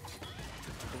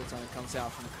 Time comes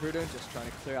out from Kuden, just trying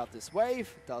to clear out this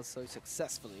wave. Does so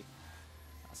successfully.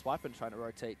 Swipen trying to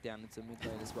rotate down into mid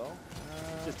lane as well.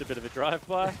 Just a bit of a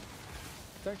drive-by.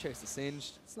 Don't chase the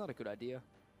Singed. It's not a good idea.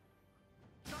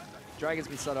 Dragon's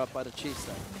been set up by the Chiefs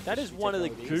though. That is one of the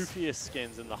goofiest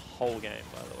skins in the whole game,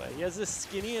 by the way. He has the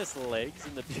skinniest legs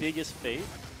and the biggest feet.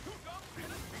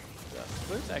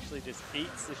 Spooks actually just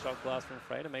eats the Shock Blast from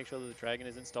Frey to make sure that the Dragon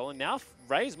isn't stolen. Now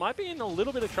Raze might be in a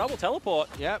little bit of trouble. Teleport.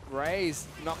 Yep, Raze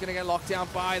not going to get locked down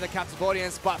by the captive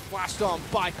audience, but flashed on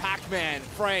by Pac-Man.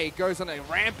 Frey goes on a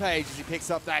rampage as he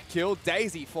picks up that kill.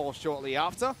 Daisy falls shortly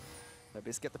after.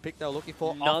 Abyss get the pick they were looking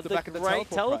for off the back of the great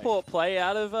teleport play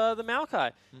out of the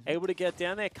Maokai. Able to get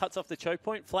down there, cuts off the choke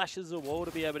point, flashes the wall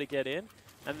to be able to get in.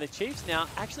 And the Chiefs now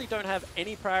actually don't have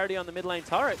any priority on the mid lane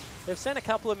turret. They've sent a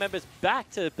couple of members back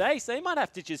to base. They might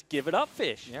have to just give it up,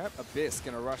 Fish. Yep, Abyss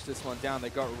going to rush this one down. They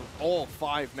got all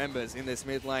 5 members in this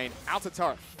mid lane. Outer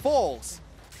turret falls.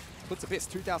 Puts Abyss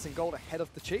 2,000 gold ahead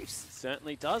of the Chiefs.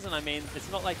 Certainly does. And I mean,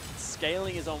 it's not like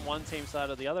scaling is on one team side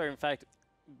or the other. In fact,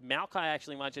 Maokai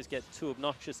actually might just get too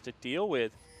obnoxious to deal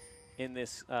with in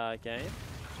this game.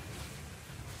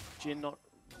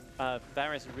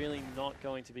 Varus really not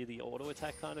going to be the auto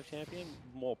attack kind of champion,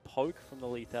 more poke from the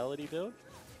lethality build.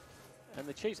 And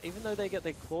the Chiefs, even though they get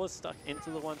their claws stuck into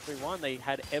the 1-3-1, they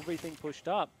had everything pushed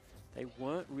up. They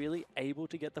weren't really able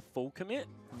to get the full commit.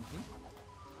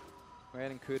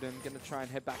 Red and Kuden going to try and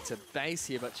head back to base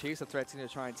here, but Chiefs are threatening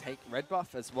to try and take red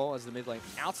buff as well as the mid lane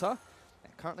outer. They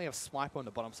currently have Swiper on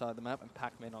the bottom side of the map and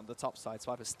Pac-Man on the top side.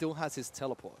 Swiper still has his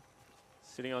teleport.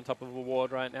 Sitting on top of a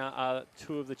ward right now are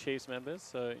 2 of the Chiefs members,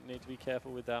 so you need to be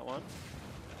careful with that one.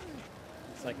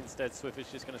 Looks like instead Swift is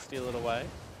just going to steal it away.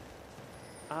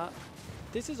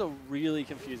 This is a really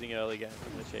confusing early game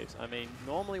from the Chiefs. I mean,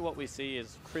 normally what we see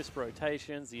is crisp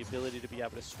rotations, the ability to be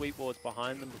able to sweep wards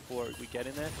behind them before we get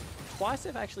in there. Twice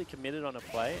they've actually committed on a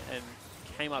play and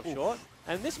came up short,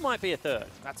 and this might be a third.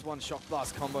 That's one Shock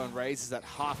Blast combo and Raze is at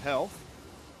half health.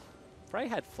 Frey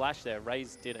had flash there,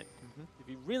 Raze didn't. If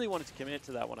he really wanted to commit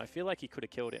to that one, I feel like he could have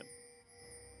killed him.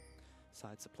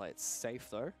 Decides to play it safe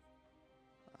though.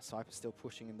 Swiper's still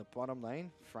pushing in the bottom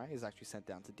lane. Frey is actually sent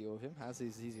down to deal with him. Has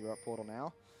his easy rock portal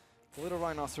now. The little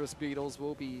Rhinoceros Beetles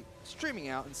will be streaming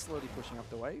out and slowly pushing up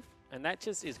the wave. And that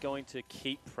just is going to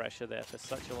keep pressure there for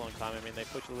such a long time. I mean, they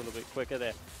push a little bit quicker.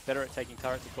 They're better at taking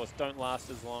turrets, of course, don't last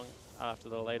as long after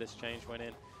the latest change went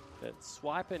in. But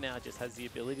Swiper now just has the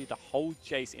ability to hold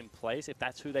Jace in place if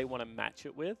that's who they want to match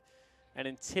it with. And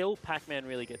until Pac-Man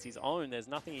really gets his own, there's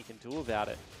nothing he can do about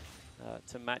it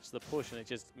to match the push. And it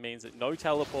just means that no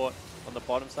teleport on the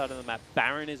bottom side of the map.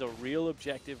 Baron is a real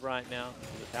objective right now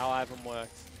with how Ivan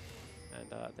works.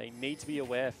 And they need to be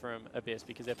aware from Abyss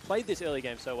because they've played this early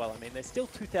game so well. I mean, they're still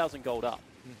 2,000 gold up.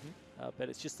 But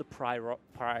it's just the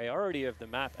priority of the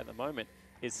map at the moment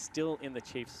is still in the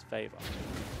Chiefs' favor.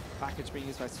 Package being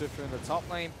used by Swiffer in the top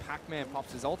lane. Pac-Man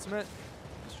pops his ultimate.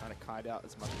 Just trying to kite out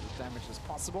as much of the damage as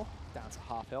possible. Down to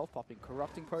half health, popping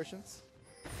corrupting potions.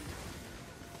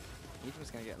 He's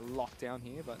just going to get locked down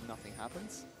here, but nothing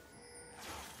happens.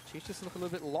 Chiefs just look a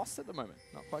little bit lost at the moment.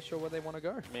 Not quite sure where they want to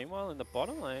go. Meanwhile, in the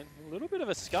bottom lane, a little bit of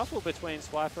a scuffle between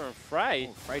Swiper and Frey.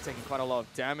 Oh, Frey taking quite a lot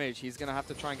of damage. He's going to have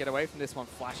to try and get away from this one.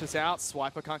 Flashes out.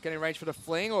 Swiper can't get in range for the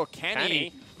fling, or can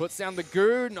he? Puts down the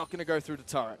goo. Not going to go through the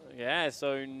turret. Yeah,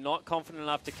 so not confident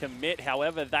enough to commit.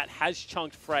 However, that has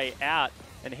chunked Frey out,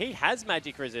 and he has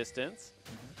magic resistance.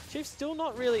 Chiefs still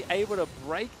not really able to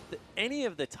break any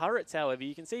of the turrets, however.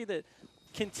 You can see that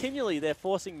continually they're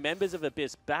forcing members of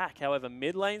Abyss back. However,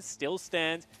 mid lane still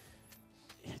stands.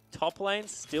 Top lane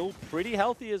still pretty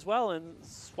healthy as well. And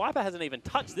Swiper hasn't even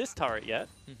touched this turret yet.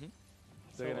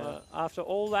 So after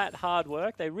all that hard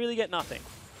work, they really get nothing.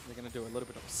 They're going to do a little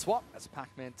bit of a swap as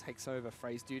Pac-Man takes over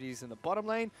Frey's duties in the bottom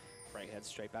lane. Frey heads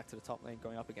straight back to the top lane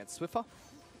going up against Swiffer.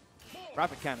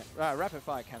 Rapid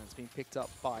fire cannon's being picked up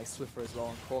by Swiffer as well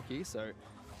on Corky. So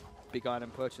big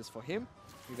item purchase for him.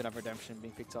 Even have Redemption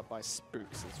being picked up by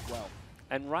Spooks as well.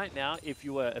 And right now, if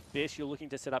you were Abyss, you're looking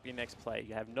to set up your next play.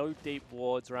 You have no deep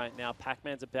wards right now.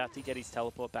 Pac-Man's about to get his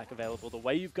teleport back available. The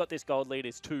way you've got this gold lead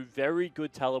is 2 very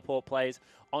good teleport plays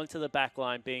onto the back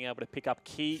line, being able to pick up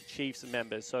key Chiefs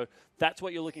members. So that's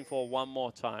what you're looking for one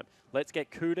more time. Let's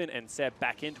get Kuden and Seb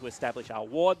back in to establish our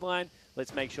ward line.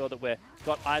 Let's make sure that we've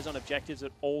got eyes on objectives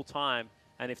at all time.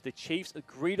 And if the Chiefs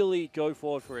greedily go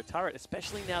forward for a turret,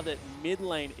 especially now that mid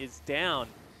lane is down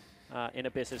in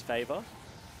Abyss's favor,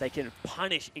 they can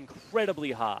punish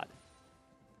incredibly hard.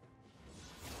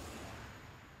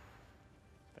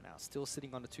 For now, still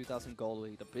sitting on the 2,000 gold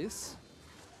lead, Abyss.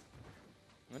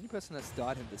 The only person that's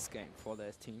died in this game for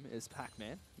their team is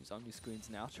Pac-Man, who's on your screens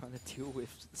now, trying to deal with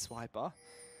the Swiper.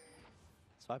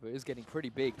 Swiper is getting pretty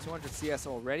big, 200 CS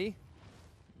already.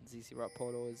 ZZ Rut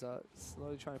Portal is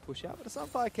slowly trying to push out, but the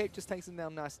Sunfire Cape just takes him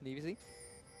down nice and easy.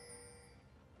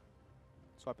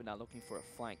 Swiper now looking for a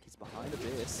flank. He's behind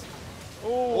Abyss.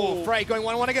 Oh, Frey going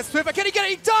 1-1 against Swiffer. Can he get it?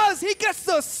 He does! He gets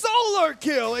the solo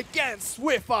kill against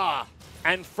Swiffer.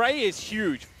 And Frey is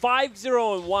huge.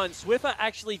 5-0-1. Swiffer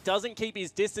actually doesn't keep his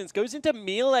distance. Goes into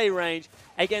melee range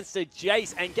against a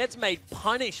Jace and gets made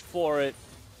punished for it.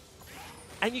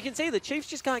 And you can see the Chiefs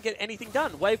just can't get anything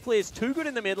done. Wave Clear's too good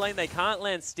in the mid lane. They can't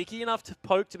land sticky enough to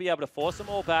poke to be able to force them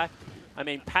all back. I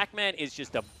mean, Pac-Man is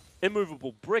just a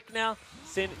immovable brick now.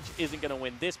 Singe isn't going to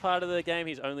win this part of the game.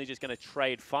 He's only just going to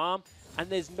trade farm. And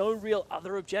there's no real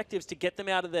other objectives to get them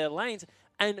out of their lanes.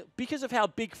 And because of how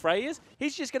big Frey is,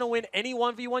 he's just going to win any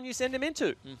 1v1 you send him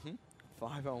into.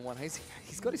 5-on-1.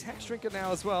 He's got his Hex Drinker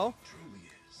now as well.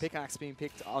 Pickaxe being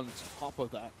picked on top of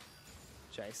that.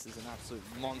 Jace is an absolute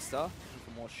monster.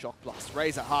 For more Shock Blast.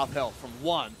 Razor half health from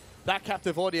 1. That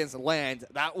captive audience land,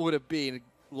 that would have been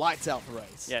lights out for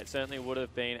Raze. Yeah, it certainly would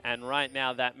have been. And right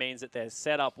now, that means that they're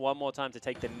set up one more time to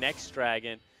take the next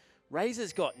dragon.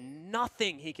 Razor's got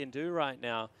nothing he can do right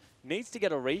now. Needs to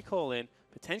get a recall in.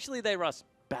 Potentially they rush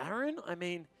Baron. I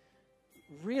mean,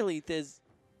 really,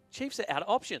 Chiefs are out of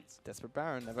options. Desperate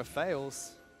Baron never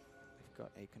fails. They've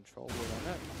got a control ward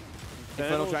on it.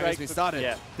 Infernal Dragon's been started.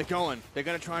 Yeah. They're going. They're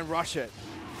going to try and rush it.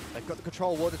 They've got the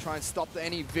control ward to try and stop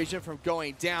any vision from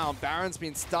going down. Baron's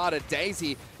been started.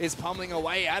 Daisy is pummeling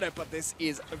away at it, but this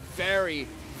is very,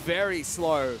 very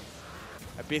slow.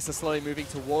 Abyss are slowly moving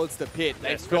towards the pit.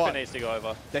 Swiffer needs to go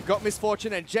over. They've got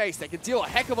Misfortune and Jace. They can deal a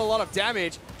heck of a lot of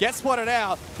damage. Get spotted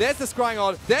out. There's the scrying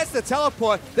on. There's the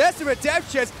teleport. There's the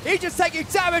redemptions. He's just taking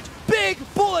damage. Big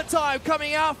bullet time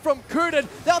coming out from Kuden.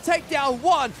 They'll take down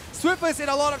 1. Swiffer's in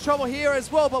a lot of trouble here as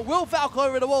well, but will Valk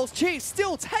over the walls. Chiefs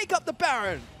still take up the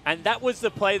Baron. And that was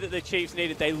the play that the Chiefs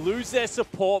needed. They lose their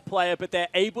support player, but they're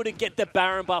able to get the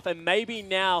Baron buff, and maybe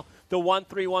now the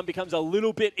 1-3-1 becomes a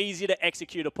little bit easier to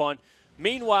execute upon.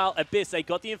 Meanwhile, Abyss, they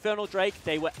got the Infernal Drake,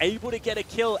 they were able to get a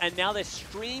kill, and now they're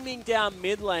streaming down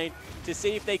mid lane to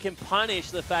see if they can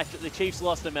punish the fact that the Chiefs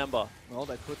lost a member. Well,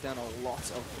 they put down a lot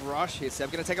of rush here.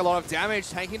 Seb going to take a lot of damage,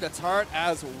 taking the turret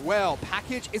as well.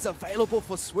 Package is available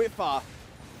for Swiffer.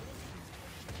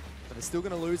 But they're still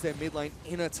going to lose their mid lane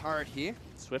inner turret here.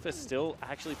 Swiffer still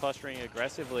actually posturing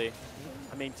aggressively.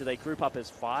 I mean, do they group up as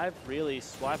 5? Really,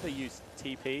 Swiper used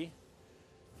TP.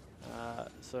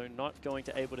 So not going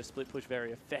to able to split push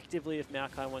very effectively if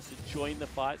Maokai wants to join the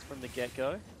fights from the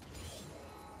get-go.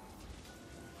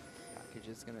 Package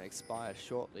is going to expire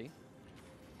shortly.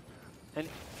 And,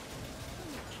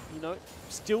 you know,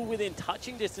 still within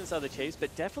touching distance of the Chiefs,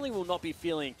 but definitely will not be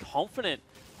feeling confident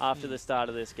after the start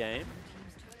of this game.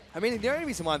 I mean, the only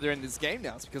reason why they're in this game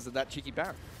now is because of that cheeky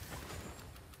Baron.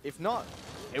 If not,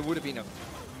 it would have been a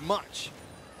much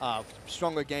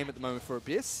stronger game at the moment for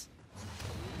Abyss.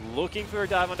 Looking for a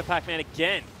dive onto Pac-Man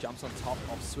again. Jumps on top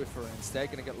of Swiffer instead.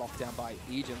 Going to get locked down by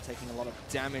Ejim, taking a lot of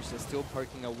damage. They're still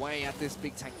poking away at this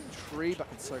big tanky tree, but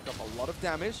can soak up a lot of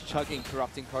damage. Chugging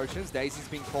Corrupting Potions. Daisy's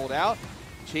being called out.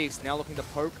 Chiefs now looking to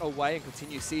poke away and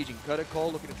continue sieging.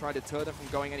 Curticall looking to try to deter them from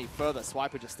going any further.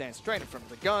 Swiper just stands straight in front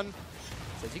of the gun.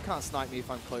 Says, you can't snipe me if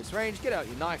I'm close range. Get out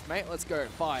your knife, mate. Let's go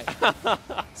fight.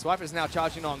 Swiper's now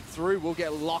charging on through. We'll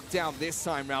get locked down this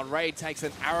time round. Raid takes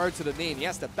an arrow to the knee, and he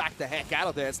has to back the heck out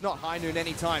of there. It's not high noon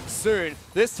anytime soon.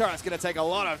 This turret's going to take a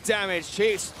lot of damage.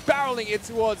 Chiefs barreling it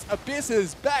towards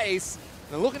Abyss's base.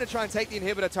 They're looking to try and take the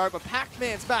inhibitor turret, but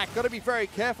Pac-Man's back. Got to be very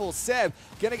careful. Seb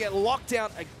going to get locked down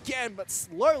again, but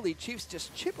slowly Chiefs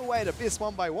just chip away at Abyss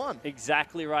one by one.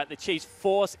 Exactly right. The Chiefs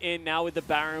force in now with the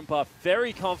Baron buff.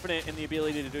 Very confident in the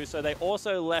ability to do so. They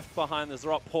also left behind the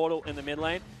Zrot portal in the mid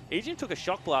lane. Ejim took a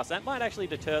shock blast. That might actually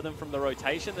deter them from the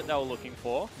rotation that they were looking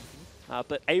for.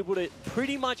 But able to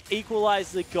pretty much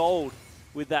equalize the gold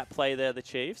with that play there, the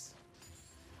Chiefs.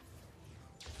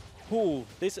 Ooh,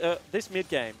 this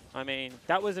mid-game, I mean,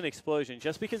 that was an explosion.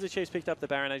 Just because the Chiefs picked up the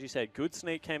Baron, as you said, good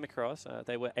sneak came across.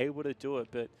 They were able to do it,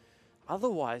 but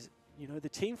otherwise, you know, the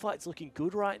team fight's looking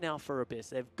good right now for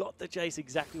Abyss. They've got the Jace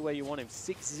exactly where you want him.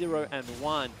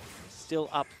 6-0-1, still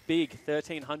up big,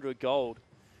 1,300 gold.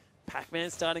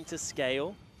 Pac-Man's starting to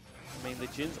scale. I mean, the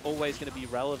Jin's always going to be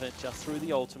relevant just through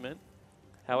the ultimate.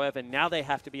 However, now they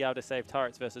have to be able to save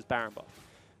turrets versus Baron buff.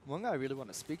 One guy I really want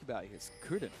to speak about here is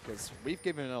Kuden, because we've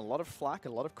given him a lot of flack, a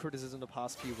lot of criticism the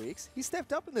past few weeks. He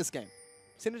stepped up in this game.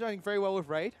 Synergizing very well with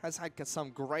Raid, has had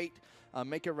some great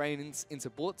make it rain into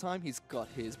bullet time. He's got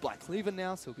his Black Cleaver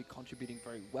now, so he'll be contributing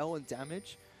very well in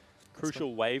damage.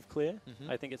 Crucial wave clear,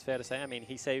 I think it's fair to say. I mean,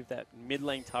 he saved that mid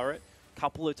lane turret a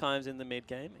couple of times in the mid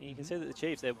game. And you can see that the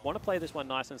Chiefs, they want to play this one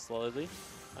nice and slowly.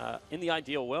 In the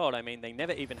ideal world, I mean, they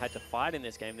never even had to fight in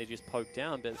this game. They just poked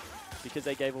down, but because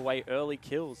they gave away early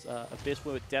kills, Abyss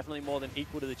were definitely more than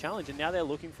equal to the challenge, and now they're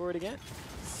looking for it again.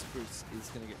 Spruce is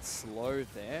going to get slow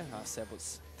there. Seb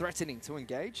was threatening to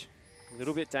engage. A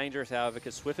little bit dangerous, however,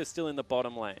 because Swiffer's still in the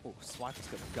bottom lane. Oh, Swiper's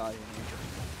got a Guardian Angel.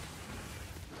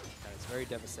 That is very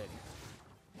devastating.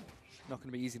 Not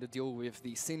going to be easy to deal with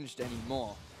the Singed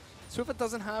anymore. Swiffer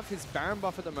doesn't have his Baron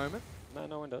buff at the moment. No,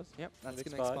 no one does. Yep, that's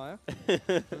going to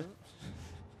expire.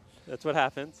 That's what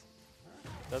happens.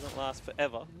 Doesn't last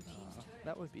forever.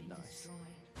 That would be nice.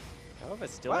 However,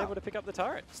 still able to pick up the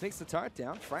turret. Sneaks the turret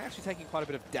down. Frey actually taking quite a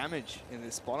bit of damage in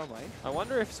this bottom lane. I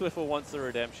wonder if Swiffer wants the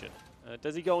redemption.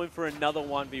 Does he go in for another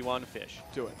 1v1 fish?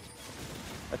 Do it.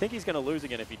 I think he's going to lose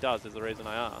again if he does, is the reason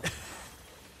I asked.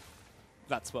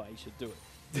 That's why he should do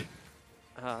it.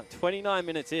 29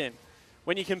 minutes in.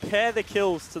 When you compare the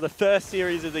kills to the first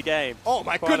series of the game, oh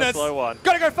my quite goodness! a slow one.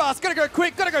 Gotta go fast, gotta go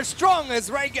quick, gotta go strong as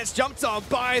Ray gets jumped on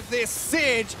by this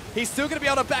Singe. He's still gonna be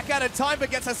able to back out in time, but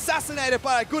gets assassinated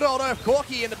by a good old Earth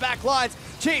Corky in the back lines.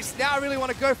 Chiefs now really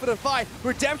want to go for the fight.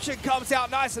 Redemption comes out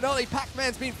nice and early.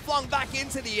 Pac-Man's been flung back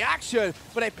into the action,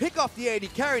 but they pick off the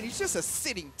AD carry, and he's just a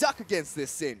sitting duck against this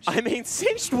Singe. I mean,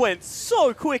 Singed went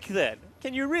so quick then.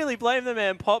 Can you really blame the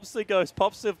man? Pops the Ghost,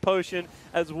 pops the Potion,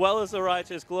 as well as the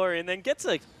Righteous Glory, and then gets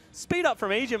a speed up from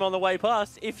Ejim on the way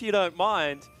past, if you don't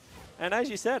mind. And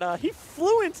as you said, he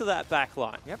flew into that back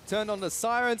line. Yep, turned on the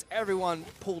sirens. Everyone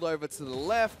pulled over to the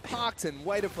left, parked and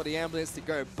waited for the ambulance to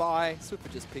go by.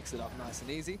 Swiffer just picks it up nice and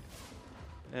easy.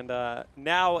 And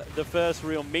now the first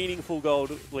real meaningful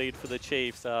gold lead for the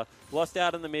Chiefs. Lost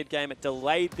out in the mid game. It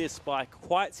delayed this spike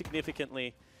quite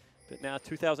significantly. But now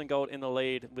 2,000 gold in the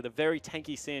lead with a very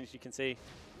tanky Singe. You can see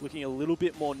looking a little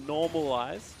bit more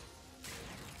normalized.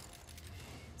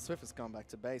 Swiffer's gone back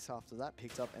to base after that,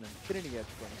 picked up an Infinity Edge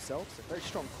for himself. So very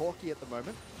strong Corky at the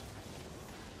moment.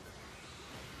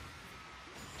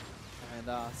 And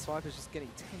Swiper's just getting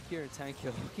tankier and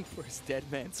tankier, looking for his dead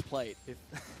man's plate.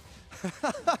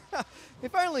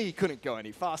 If only he couldn't go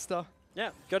any faster.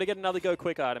 Yeah, got to get another go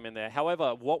quick item in there.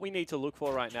 However, what we need to look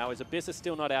for right now is Abyss is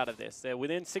still not out of this. They're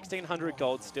within 1,600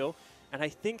 gold still. And I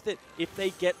think that if they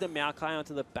get the Maokai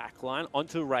onto the back line,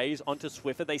 onto Raze, onto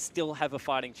Swiffer, they still have a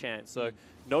fighting chance. So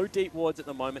no deep wards at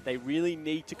the moment. They really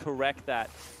need to correct that.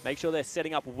 Make sure they're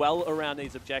setting up well around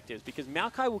these objectives, because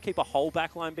Maokai will keep a whole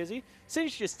back line busy.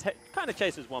 Singe just kind of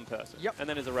chases one person and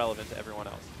then is irrelevant to everyone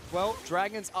else. Well,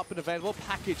 Dragon's up and available.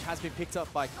 Package has been picked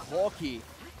up by Corky.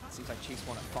 Seems like Chiefs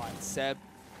want to fight. Seb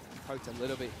poked a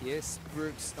little bit here.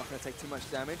 Spruik's not going to take too much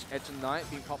damage. Edge of Night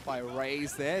being popped by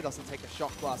Raze there. Doesn't take a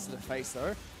shock blast to the face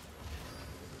though.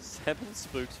 7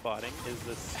 Spooks fighting is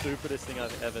the stupidest thing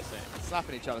I've ever seen.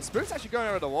 Slapping each other. Spook's actually going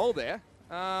over the wall there.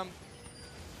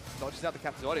 Dodges out the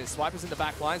captain's audience. Swipers in the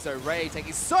back line, so Ray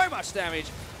taking so much damage.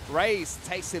 Raze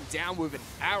takes him down with an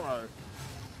arrow.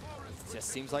 It just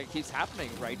seems like it keeps happening.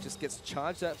 Ray just gets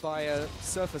charged at by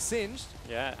Surfer Singed.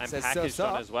 Yeah, and Says packaged Surf's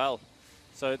on up. as well.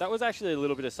 So that was actually a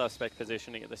little bit of suspect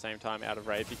positioning at the same time out of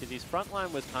Raid, because his front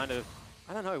line was kind of,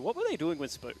 I don't know, what were they doing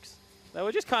with Spooks? They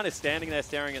were just kind of standing there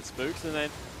staring at Spooks, and then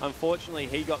unfortunately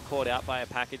he got caught out by a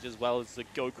package as well as the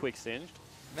Go Quick Singed.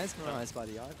 Mesmerized by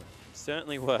the Ivan.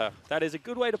 Certainly were. That is a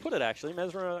good way to put it, actually.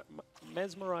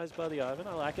 Mesmerized by the Ivan.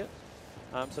 I like it.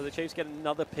 So the Chiefs get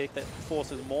another pick that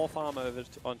forces more farm over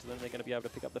onto them. They're going to be able to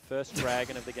pick up the first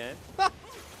dragon of the game.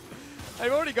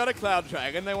 They've already got a Cloud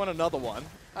Dragon. They want another one.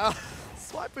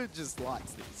 Swiper just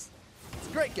likes these. It's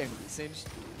a great game to be Singed.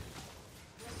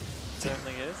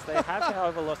 Certainly is. They have,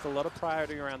 however, lost a lot of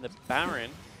priority around the Baron,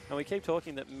 and we keep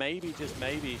talking that maybe, just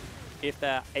maybe, if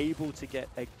they're able to get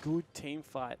a good team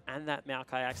fight and that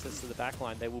Maokai access to the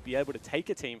backline, they will be able to take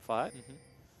a team fight.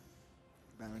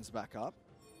 Baron's back up.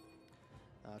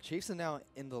 Chiefs are now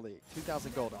in the lead.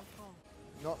 2,000 gold up.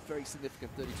 Not very significant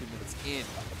 32 minutes in,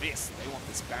 but this, they want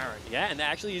this Baron. Yeah, and they're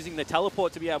actually using the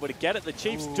teleport to be able to get it. The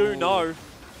Chiefs do know.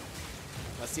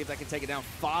 Let's see if they can take it down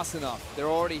fast enough. They're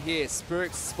already here.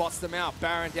 Spooks spots them out.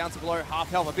 Baron down to below half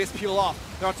health. Abyss peel off.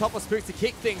 They're on top of Spooks to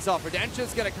kick things off.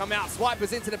 Redemption's going to come out.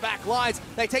 Swipers into the back lines.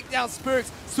 They take down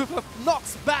Spooks. Super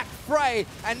knocks back Frey.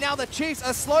 And now the Chiefs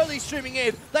are slowly streaming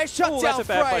in. They shut down that's a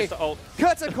bad Frey. place to ult.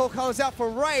 Curtain comes out for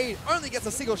Raid. Only gets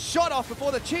a single shot off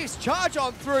before the Chiefs charge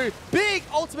on through. Big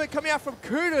ultimate coming out from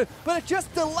Kunin, but it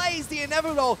just delays the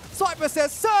inevitable. Swiper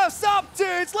says, "Surf's up,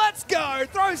 dudes. Let's go."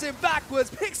 Throws him backwards.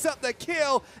 Picks up the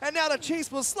kill. And now the Chiefs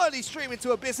will slowly stream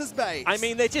into Abyss's base. I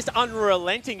mean, they're just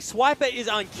unrelenting. Swiper is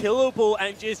unkillable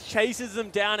and just chases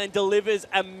them down and delivers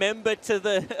a member to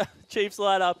the Chiefs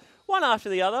lineup, one after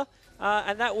the other.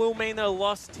 And that will mean they'll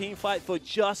lost team fight for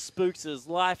just Spooks'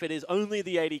 life. It is only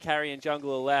the 80 carry and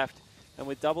jungler left. And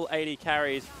with double 80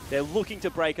 carries, they're looking to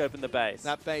break open the base.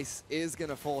 That base is going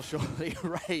to fall shortly.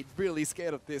 Raid really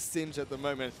scared of this Singe at the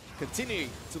moment. Continuing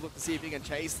to look to see if he can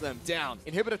chase them down.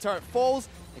 Inhibitor turret falls.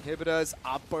 Inhibitors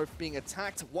are both being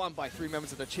attacked. One by 3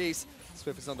 members of the Chiefs.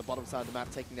 Swift is on the bottom side of the map,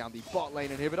 taking down the bot lane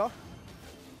inhibitor.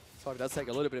 Swift does take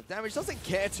a little bit of damage. Doesn't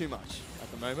care too much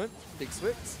at the moment. Big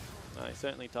Swift. No, he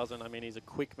certainly doesn't. I mean, he's a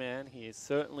quick man. He is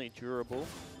certainly durable.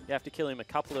 You have to kill him a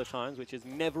couple of times, which is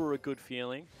never a good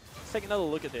feeling. Let's take another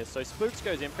look at this. So Spooks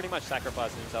goes in, pretty much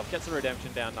sacrificing himself, gets the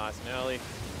redemption down nice and early.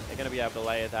 They're going to be able to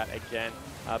layer that again.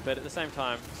 But at the same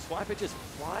time, Swiper just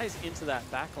flies into that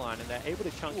backline, and they're able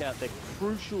to chunk out the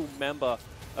crucial member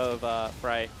of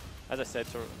Frey. As I said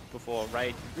before,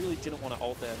 Raid really didn't want to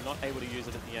ult there, not able to use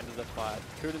it at the end of the fight.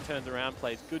 Kunin turns around,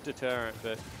 plays good deterrent,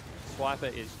 but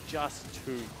Swiper is just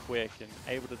too quick and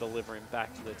able to deliver him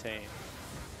back to the team.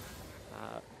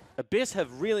 Abyss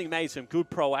have really made some good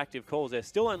proactive calls. They're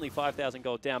still only 5,000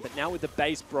 gold down, but now with the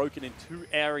base broken in 2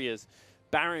 areas,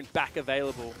 Baron back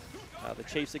available, the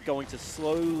Chiefs are going to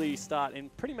slowly start in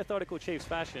pretty methodical Chiefs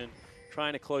fashion,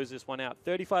 trying to close this one out.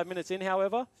 35 minutes in,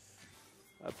 however,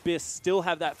 Abyss still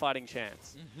have that fighting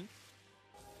chance.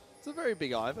 It's a very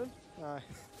big Ivan.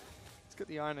 It's got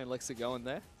the Iron Elixir going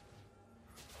there.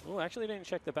 Oh, actually didn't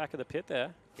check the back of the pit there.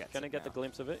 Going to get the now.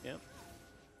 glimpse of it, yeah.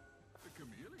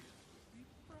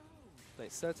 They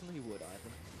certainly would,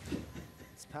 Ivan.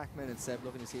 It's Pac-Man and Seb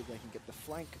looking to see if they can get the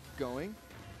flank going.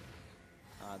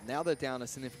 Now they're down a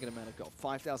significant amount of gold.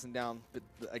 5,000 down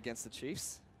against the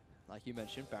Chiefs. Like you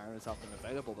mentioned, Baron is up and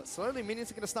available. But slowly,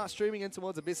 minions are going to start streaming in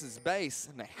towards Abyss's base.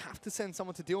 And they have to send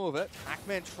someone to deal with it.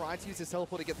 Pac-Man tried to use his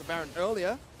teleport to get the Baron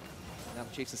earlier. Now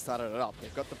the Chiefs have started it up.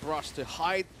 They've got the brush to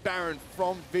hide Baron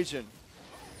from vision.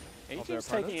 He keeps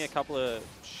taking a couple of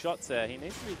shots there. He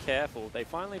needs to be careful. They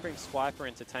finally bring Swiper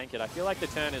in to tank it. I feel like the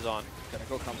turn is on.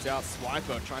 Pinnacle comes out.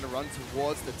 Swiper trying to run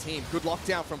towards the team. Good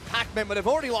lockdown from Pac-Man, but they've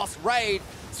already lost Raid.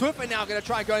 Swiffer now going to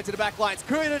try and go into the back lines.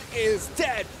 Coonan is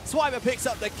dead. Swiper picks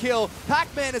up the kill.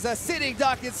 Pac-Man is a sitting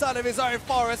duck inside of his own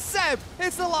forest. Seb,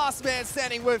 it's the last man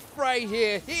standing with Frey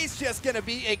here. He's just going to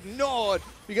be ignored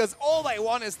because all they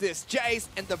want is this Jace,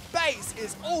 and the base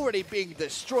is already being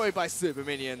destroyed by super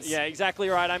minions. Yeah, exactly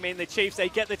right. I mean, the Chiefs, they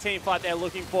get the team fight they're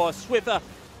looking for. Swiffer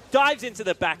dives into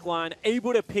the back line,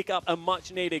 able to pick up a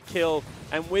much-needed kill.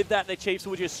 And with that, the Chiefs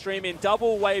will just stream in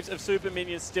double waves of super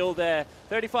minions still there.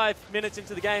 35 minutes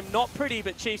into the game. Not pretty,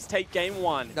 but Chiefs take game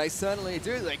 1. They certainly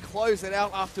do. They close it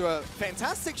out after a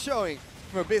fantastic showing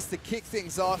from Abyss to kick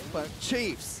things off. But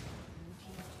Chiefs,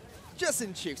 just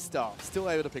in Chiefs style, still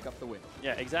able to pick up the win.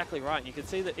 Yeah, exactly right. You can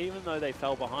see that even though they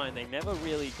fell behind, they never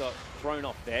really got thrown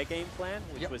off their game plan,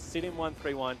 which was sit in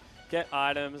 1-3-1, get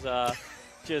items,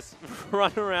 just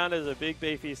run around as a big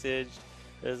beefy Singed.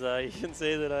 As you can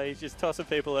see that he's just tossing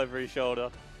people over his shoulder.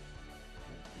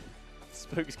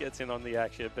 Spooks gets in on the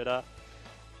action, but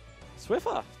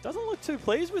Swiffer doesn't look too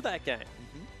pleased with that game.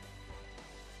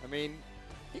 I mean,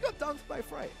 he got dunked by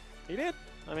Frey. He did.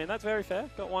 I mean, that's very fair.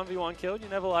 Got 1v1 killed. You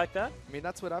never like that. I mean,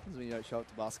 that's what happens when you don't show up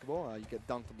to basketball. You get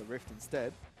dunked on the Rift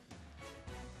instead.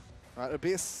 All right,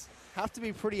 Abyss have to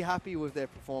be pretty happy with their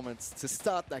performance to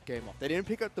start that game off. They didn't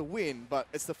pick up the win, but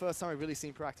it's the first time we've really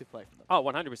seen proactive play from them. Oh,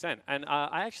 100%. And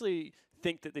I actually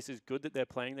think that this is good that they're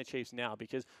playing the Chiefs now,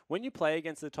 because when you play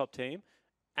against the top team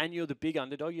and you're the big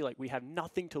underdog, you're like, we have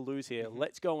nothing to lose here.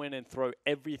 Let's go in and throw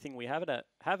everything we have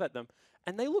at them.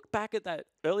 And they look back at that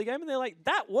early game and they're like,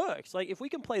 that works. Like, if we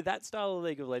can play that style of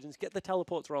League of Legends, get the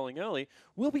teleports rolling early,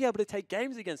 we'll be able to take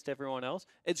games against everyone else.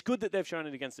 It's good that they've shown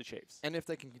it against the Chiefs. And if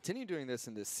they can continue doing this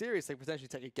in this series, they can potentially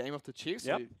take a game off the Chiefs.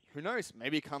 Yep. Who knows?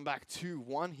 Maybe come back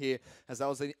 2-1 here, as that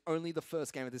was only the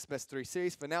first game of this best-of-3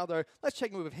 series. For now, though, let's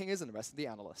check in with Hingers and the rest of the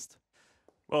analyst.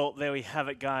 Well, there we have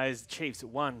it, guys. Chiefs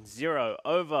 1-0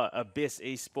 over Abyss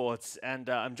Esports. And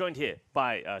I'm joined here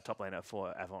by top laner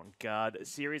for Avant-Garde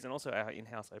series and also our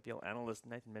in-house OPL analyst,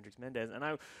 Nathan Mendrix-Mendez.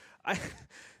 And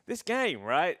this game,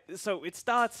 right? So it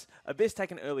starts, Abyss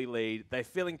take an early lead. They're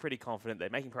feeling pretty confident. They're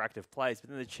making proactive plays.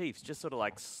 But then the Chiefs just sort of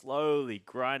like slowly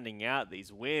grinding out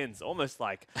these wins, almost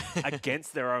like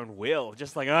against their own will.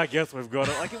 Just like, oh, I guess we've got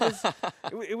it. Like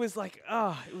it was like,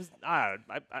 oh, it was,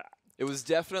 It was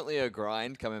definitely a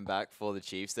grind coming back for the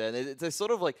Chiefs there. They sort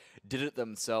of like did it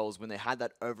themselves when they had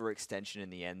that overextension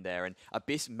in the end there. And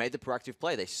Abyss made the proactive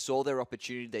play. They saw their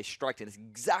opportunity, they struck, and it's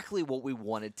exactly what we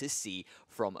wanted to see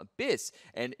from Abyss.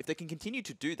 And if they can continue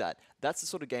to do that, that's the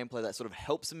sort of gameplay that sort of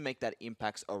helps them make that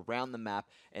impact around the map.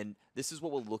 And this is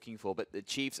what we're looking for. But the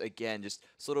Chiefs, again, just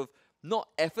sort of not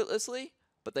effortlessly,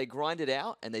 but they grind it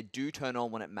out and they do turn on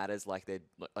when it matters like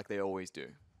they always do.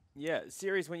 Yeah,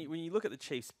 series, when you look at the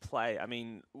Chiefs play, I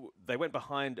mean, they went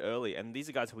behind early, and these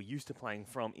are guys who were used to playing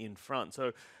from in front.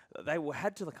 So they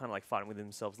had to kind of like fight with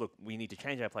themselves. Look, we need to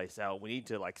change our play style. We need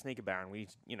to like sneak a Baron. We need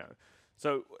to, you know.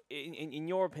 So in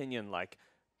your opinion, like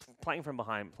playing from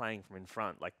behind, playing from in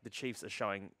front, like the Chiefs are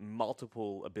showing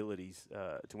multiple abilities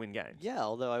to win games. Yeah,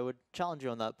 although I would challenge you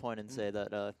on that point and say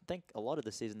that I think a lot of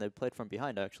the season they played from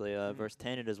behind actually. Versus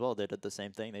Tainted as well, they did the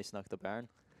same thing. They snuck the Baron.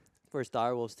 Versus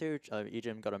Direwolves too,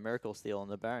 Ejim got a miracle steal on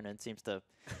the Baron, and the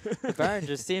Baron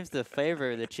just seems to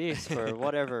favor the Chiefs for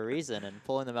whatever reason, and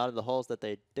pulling them out of the holes that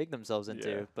they dig themselves into.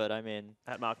 Yeah. But I mean,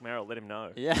 at Mark Merrill, let him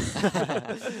know. Yeah,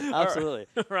 absolutely.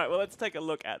 All right, well, let's take a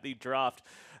look at the draft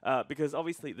because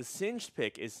obviously the Singed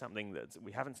pick is something that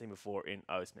we haven't seen before in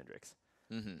OS Mendrix.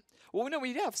 Well, no,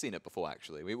 we have seen it before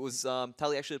actually. It was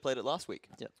Tally actually played it last week.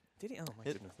 Yep. Did he? Oh my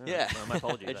goodness. No, Yeah. no, my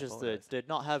apologies. It just did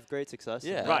not have great success.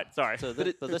 Yeah. Right, sorry. So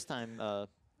but this time,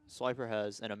 Swiper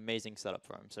has an amazing setup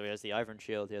for him. So he has the Iron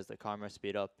Shield, he has the Karma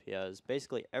speed up, he has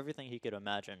basically everything he could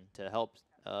imagine to help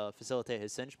facilitate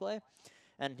his Singe play.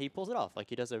 And he pulls it off. Like,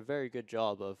 he does a very good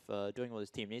job of doing what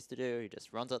his team needs to do. He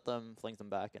just runs at them, flings them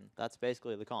back, and that's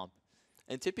basically the comp.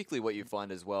 And typically what you find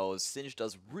as well is Singe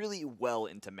does really well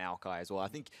into Maokai as well. I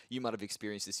think you might have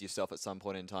experienced this yourself at some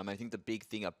point in time. I think the big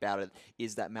thing about it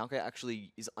is that Maokai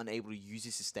actually is unable to use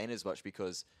his sustain as much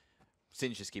because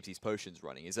Singe just keeps his potions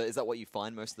running. Is that what you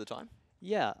find most of the time?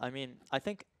 Yeah, I mean, I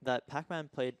think that Pac-Man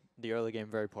played the early game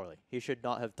very poorly. He should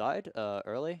not have died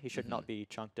early. He should not be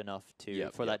chunked enough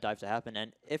for that dive to happen.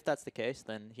 And if that's the case,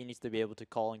 then he needs to be able to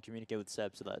call and communicate with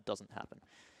Seb so that it doesn't happen.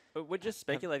 But we're just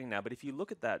speculating now, but if you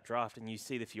look at that draft and you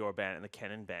see the Fiora ban and the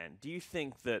Kennen ban, do you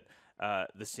think that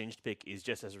the Singed pick is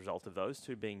just as a result of those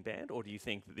two being banned, or do you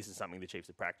think that this is something the Chiefs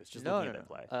have practiced, just looking at their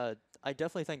play? I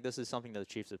definitely think this is something that the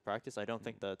Chiefs have practiced. I don't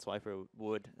think that Swiper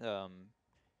would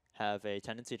have a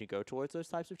tendency to go towards those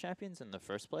types of champions in the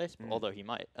first place, although he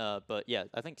might. But yeah,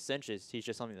 I think Singe he's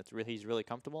just something that's he's really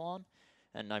comfortable on.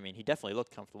 And I mean, he definitely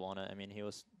looked comfortable on it. I mean, he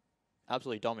was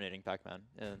absolutely dominating Pac-Man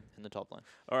in the top lane.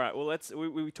 All right, well,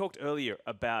 we talked earlier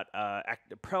about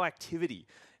proactivity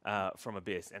from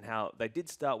Abyss and how they did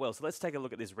start well. So let's take a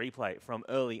look at this replay from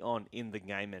early on in the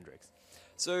game, Mendrix.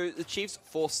 So the Chiefs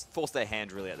force their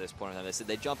hand really at this point. And they said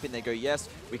they jump in, they go, yes,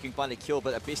 we can find a kill,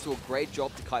 but Abyss do a great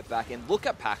job to kite back. And look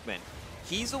at Pac-Man.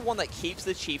 He's the one that keeps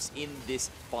the Chiefs in this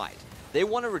fight. They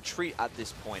want to retreat at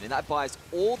this point, and that buys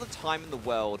all the time in the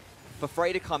world for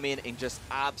Frey to come in and just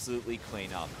absolutely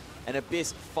clean up. And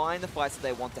Abyss find the fights that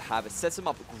they want to have. It sets them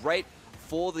up great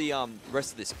for the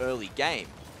rest of this early game.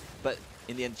 But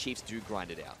in the end, Chiefs do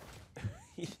grind it out.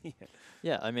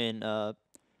 Yeah, I mean,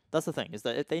 that's the thing, is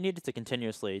that they needed to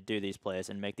continuously do these plays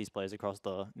and make these plays across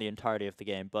the entirety of the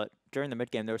game. But during the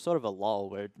mid-game, there was sort of a lull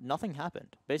where nothing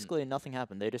happened. Basically, nothing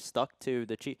happened. They just stuck to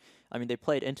the Chiefs. I mean, they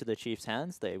played into the Chiefs'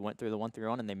 hands. They went through the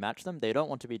 1-3-1 and they matched them. They don't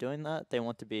want to be doing that. They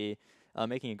want to be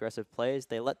making aggressive plays.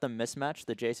 They let them mismatch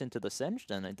the Jace into the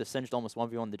Singed, and the Singed almost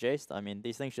 1v1 the Jace. I mean,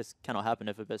 these things just cannot happen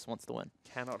if Abyss wants to win.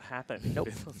 Cannot happen. Nope.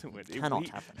 Cannot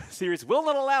happen. Series will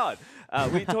not allow it.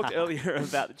 We talked earlier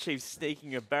about the Chiefs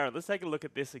sneaking a Baron. Let's take a look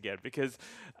at this again, because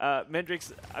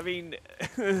Mendrix, I mean,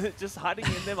 just hiding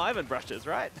in them Ivan brushes,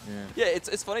 right? Yeah,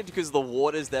 it's funny because the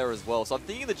water's there as well. So I'm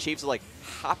thinking the Chiefs are like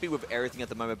happy with everything at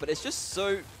the moment, but it's just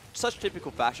such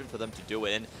typical fashion for them to do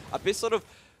it. And Abyss sort of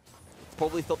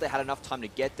probably thought they had enough time to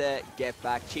get there, get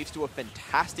back. Chiefs do a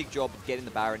fantastic job of getting the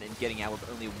Baron and getting out with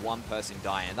only one person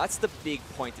dying. And that's the big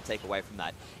point to take away from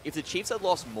that. If the Chiefs had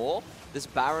lost more, this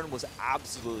Baron was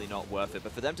absolutely not worth it.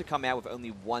 But for them to come out with only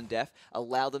one death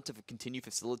allowed them to continue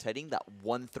facilitating that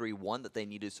 1-3-1 that they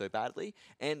needed so badly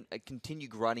and continue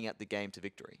grinding out the game to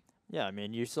victory. Yeah, I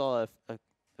mean, you saw a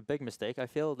big mistake, I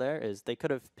feel, there is they could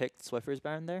have picked Swiffer's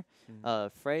Baron there.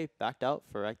 Frey backed out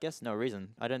for, I guess, no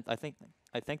reason. I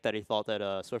think that he thought that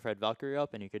Swiffer had Valkyrie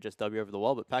up and he could just W over the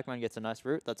wall, but Pac-Man gets a nice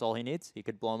route. That's all he needs. He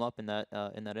could blow him up in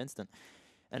that instant.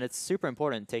 And it's super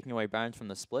important taking away Barons from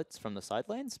the splits, from the side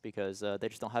lanes, because they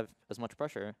just don't have as much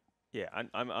pressure. Yeah,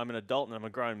 I'm an adult and I'm a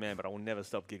grown man, but I will never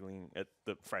stop giggling at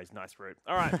the Frey's nice route.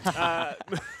 All right,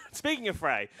 speaking of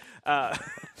Frey,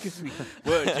 because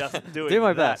we were just doing do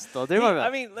my that. best. I'll do my best.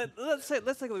 I mean, let's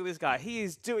take a look at this guy. He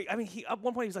is doing. I mean, at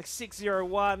one point he was like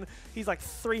 601. He's like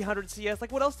 300 CS.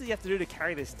 Like, what else did he have to do to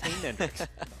carry this team, Mendrix?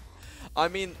 I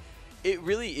mean, it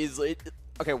really is.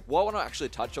 Okay, what I want to actually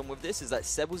touch on with this is that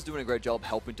Seb was doing a great job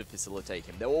helping to facilitate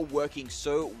him. They were working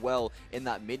so well in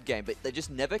that mid game, but they just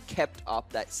never kept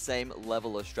up that same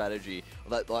level of strategy,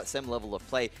 or that same level of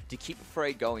play to keep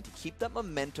Frey going, to keep that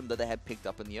momentum that they had picked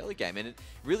up in the early game. And it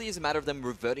really is a matter of them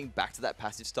reverting back to that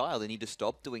passive style. They need to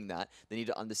stop doing that. They need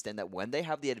to understand that when they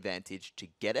have the advantage, to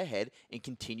get ahead and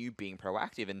continue being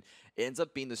proactive. And it ends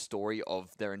up being the story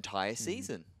of their entire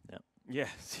season. Yeah,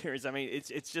 seriously. I mean,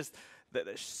 it's just the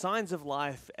signs of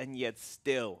life, and yet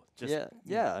still just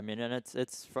yeah. I mean, and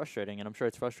it's frustrating, and I'm sure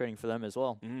it's frustrating for them as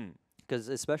well. Because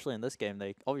especially in this game,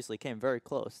 they obviously came very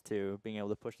close to being able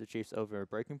to push the Chiefs over a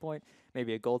breaking point,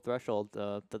 maybe a gold threshold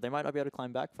that they might not be able to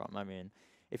climb back from. I mean,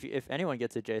 if anyone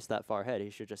gets a Jace that far ahead, he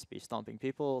should just be stomping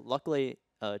people. Luckily,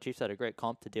 Chiefs had a great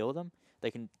comp to deal with them.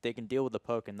 They can deal with the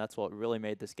poke, and that's what really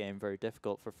made this game very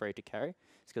difficult for Frey to carry.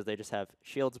 It's because they just have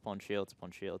shields upon shields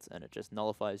upon shields, and it just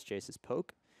nullifies Jace's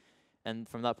poke. And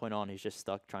from that point on, he's just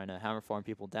stuck trying to hammer farm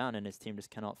people down, and his team just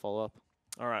cannot follow up.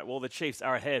 All right, well, the Chiefs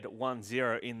are ahead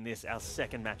 1-0 in this, our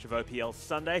second match of OPL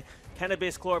Sunday. Can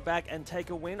Abyss claw it back and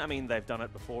take a win? I mean, they've done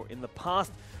it before in the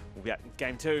past. We'll be at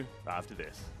game 2 after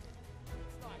this.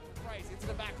 Into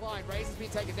the back line. Raze has been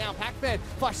taken down. Pac-Man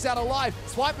flushes out alive.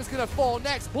 Swiper's going to fall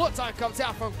next. Bullet time comes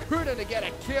out from Kuda to get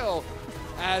a kill.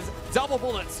 As double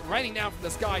bullets raining down from the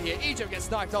sky here. Egypt gets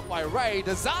sniped up by Ray.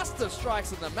 Disaster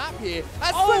strikes on the map here.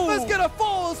 As Swiper's going to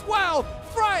fall as well.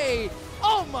 Frey.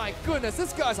 Oh my goodness.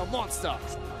 This guy's a monster.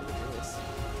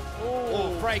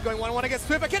 Oh, Frey going 1-1 against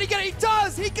Swiffer. Can he get it? He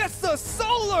does! He gets the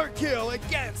solo kill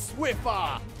against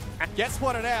Swiffer. Gets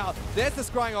spotted out. There's the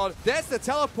scrying on. There's the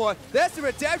teleport. There's the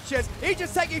redemptions.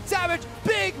 Egypt's taking damage.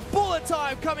 Big bullet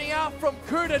time coming out from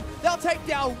Kuden. They'll take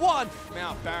down one.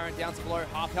 Now Baron down to below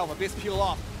half health. Abyss peel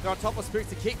off. They're on top of Spooks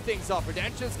to kick things off.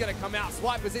 Redemption's going to come out.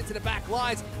 Swipers into the back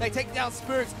lines. They take down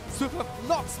Spooks. Super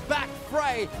knocks back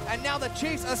Frey. And now the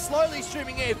Chiefs are slowly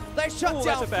streaming in. They shut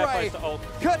down Frey.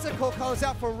 Curtain call comes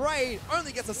out for Raid.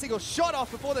 Only gets a single shot off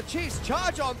before the Chiefs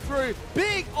charge on through.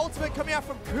 Big ultimate coming out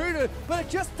from Kuden, but it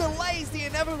just delays the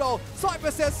inevitable. Cypher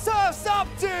says, surf's up,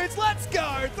 dudes. Let's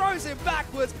go. Throws him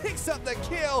backwards. Picks up the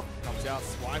kill. Comes out,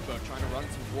 Swiper trying to run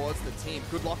towards the team.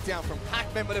 Good lockdown from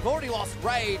Pac-Man, but they've already lost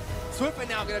Raid. Swiffer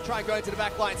now going to try and go into the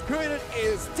back lines. Coonan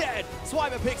is dead.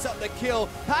 Swiper picks up the kill.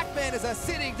 Pac-Man is a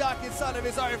sitting duck inside of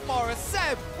his own forest.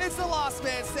 Seb is the last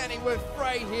man standing with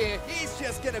Frey here. He's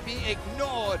just going to be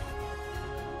ignored.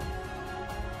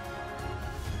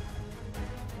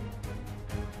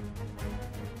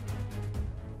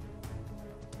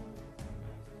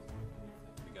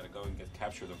 We got to go and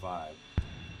capture the vibe.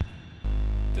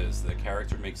 Does the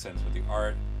character make sense with the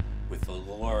art, with the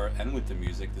lore, and with the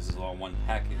music? This is all one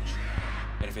package.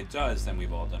 And if it does, then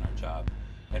we've all done our job.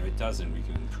 And if it doesn't, we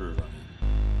can improve on it.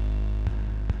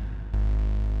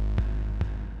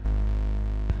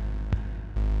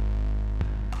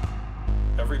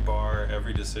 Every bar,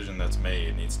 every decision that's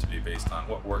made needs to be based on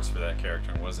what works for that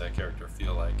character and what does that character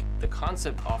feel like. The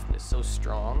concept often is so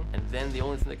strong, and then the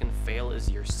only thing that can fail is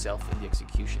yourself in the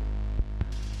execution.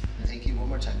 Thank you one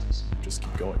more time, please. Just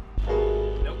keep going.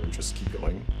 Nope. Just keep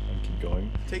going and keep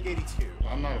going. Take 82.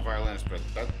 I'm not a violinist, but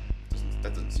that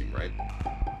doesn't seem right.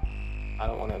 I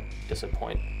don't want to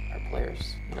disappoint our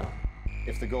players, you know.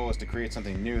 If the goal is to create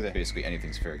something new, then basically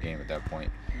anything's fair game at that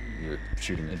point. You're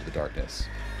shooting into the darkness.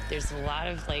 There's a lot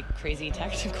of like crazy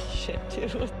technical shit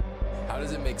too. How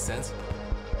does it make sense?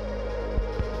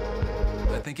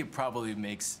 I think it probably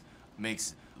makes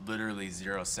literally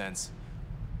 0 sense.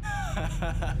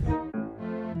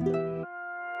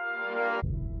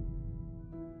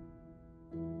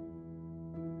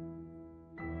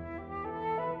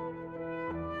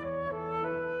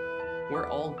 We're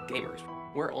all gamers.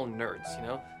 We're all nerds, you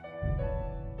know?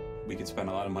 We could spend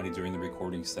a lot of money during the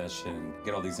recording session,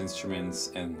 get all these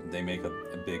instruments, and they make a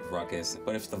big ruckus.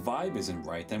 But if the vibe isn't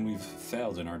right, then we've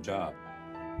failed in our job.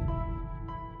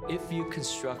 If you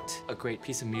construct a great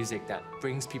piece of music that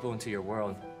brings people into your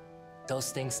world,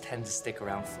 those things tend to stick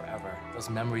around forever. Those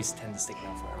memories tend to stick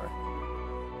around forever.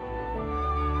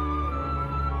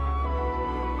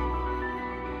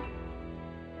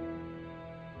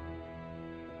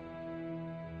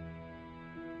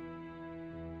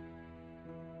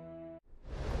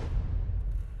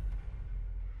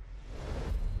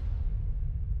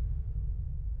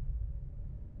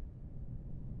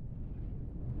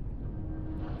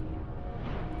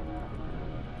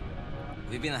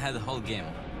 We've been ahead the whole game.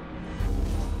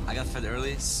 I got fed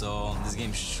early, so this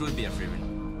game should be a free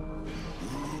win.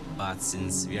 But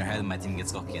since we're ahead, my team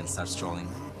gets cocky and starts trolling.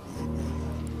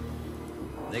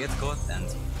 They get caught, and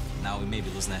now we maybe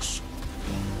lose Nash.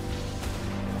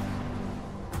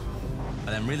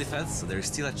 But I'm really fed, so there is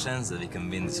still a chance that we can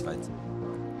win this fight.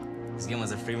 This game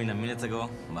was a free win a minute ago,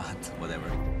 but whatever.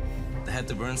 They had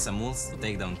to burn some ults to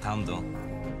take down Tam though.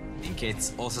 And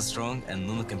Kate's also strong, and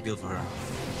Nunu can peel for her.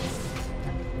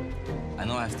 I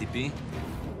know I have TP,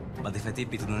 but if I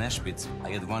TP to the Nash pit,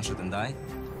 I get one shot and die.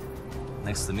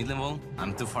 Next to the mid wall,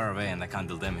 I'm too far away and I can't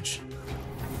deal damage.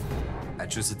 I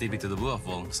choose to TP to the blue off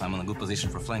wall, so I'm in a good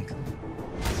position for flank.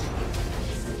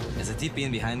 As I TP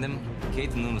in behind them,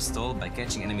 Kate and Nunu stall by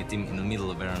catching enemy team in the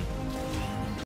middle of Baron.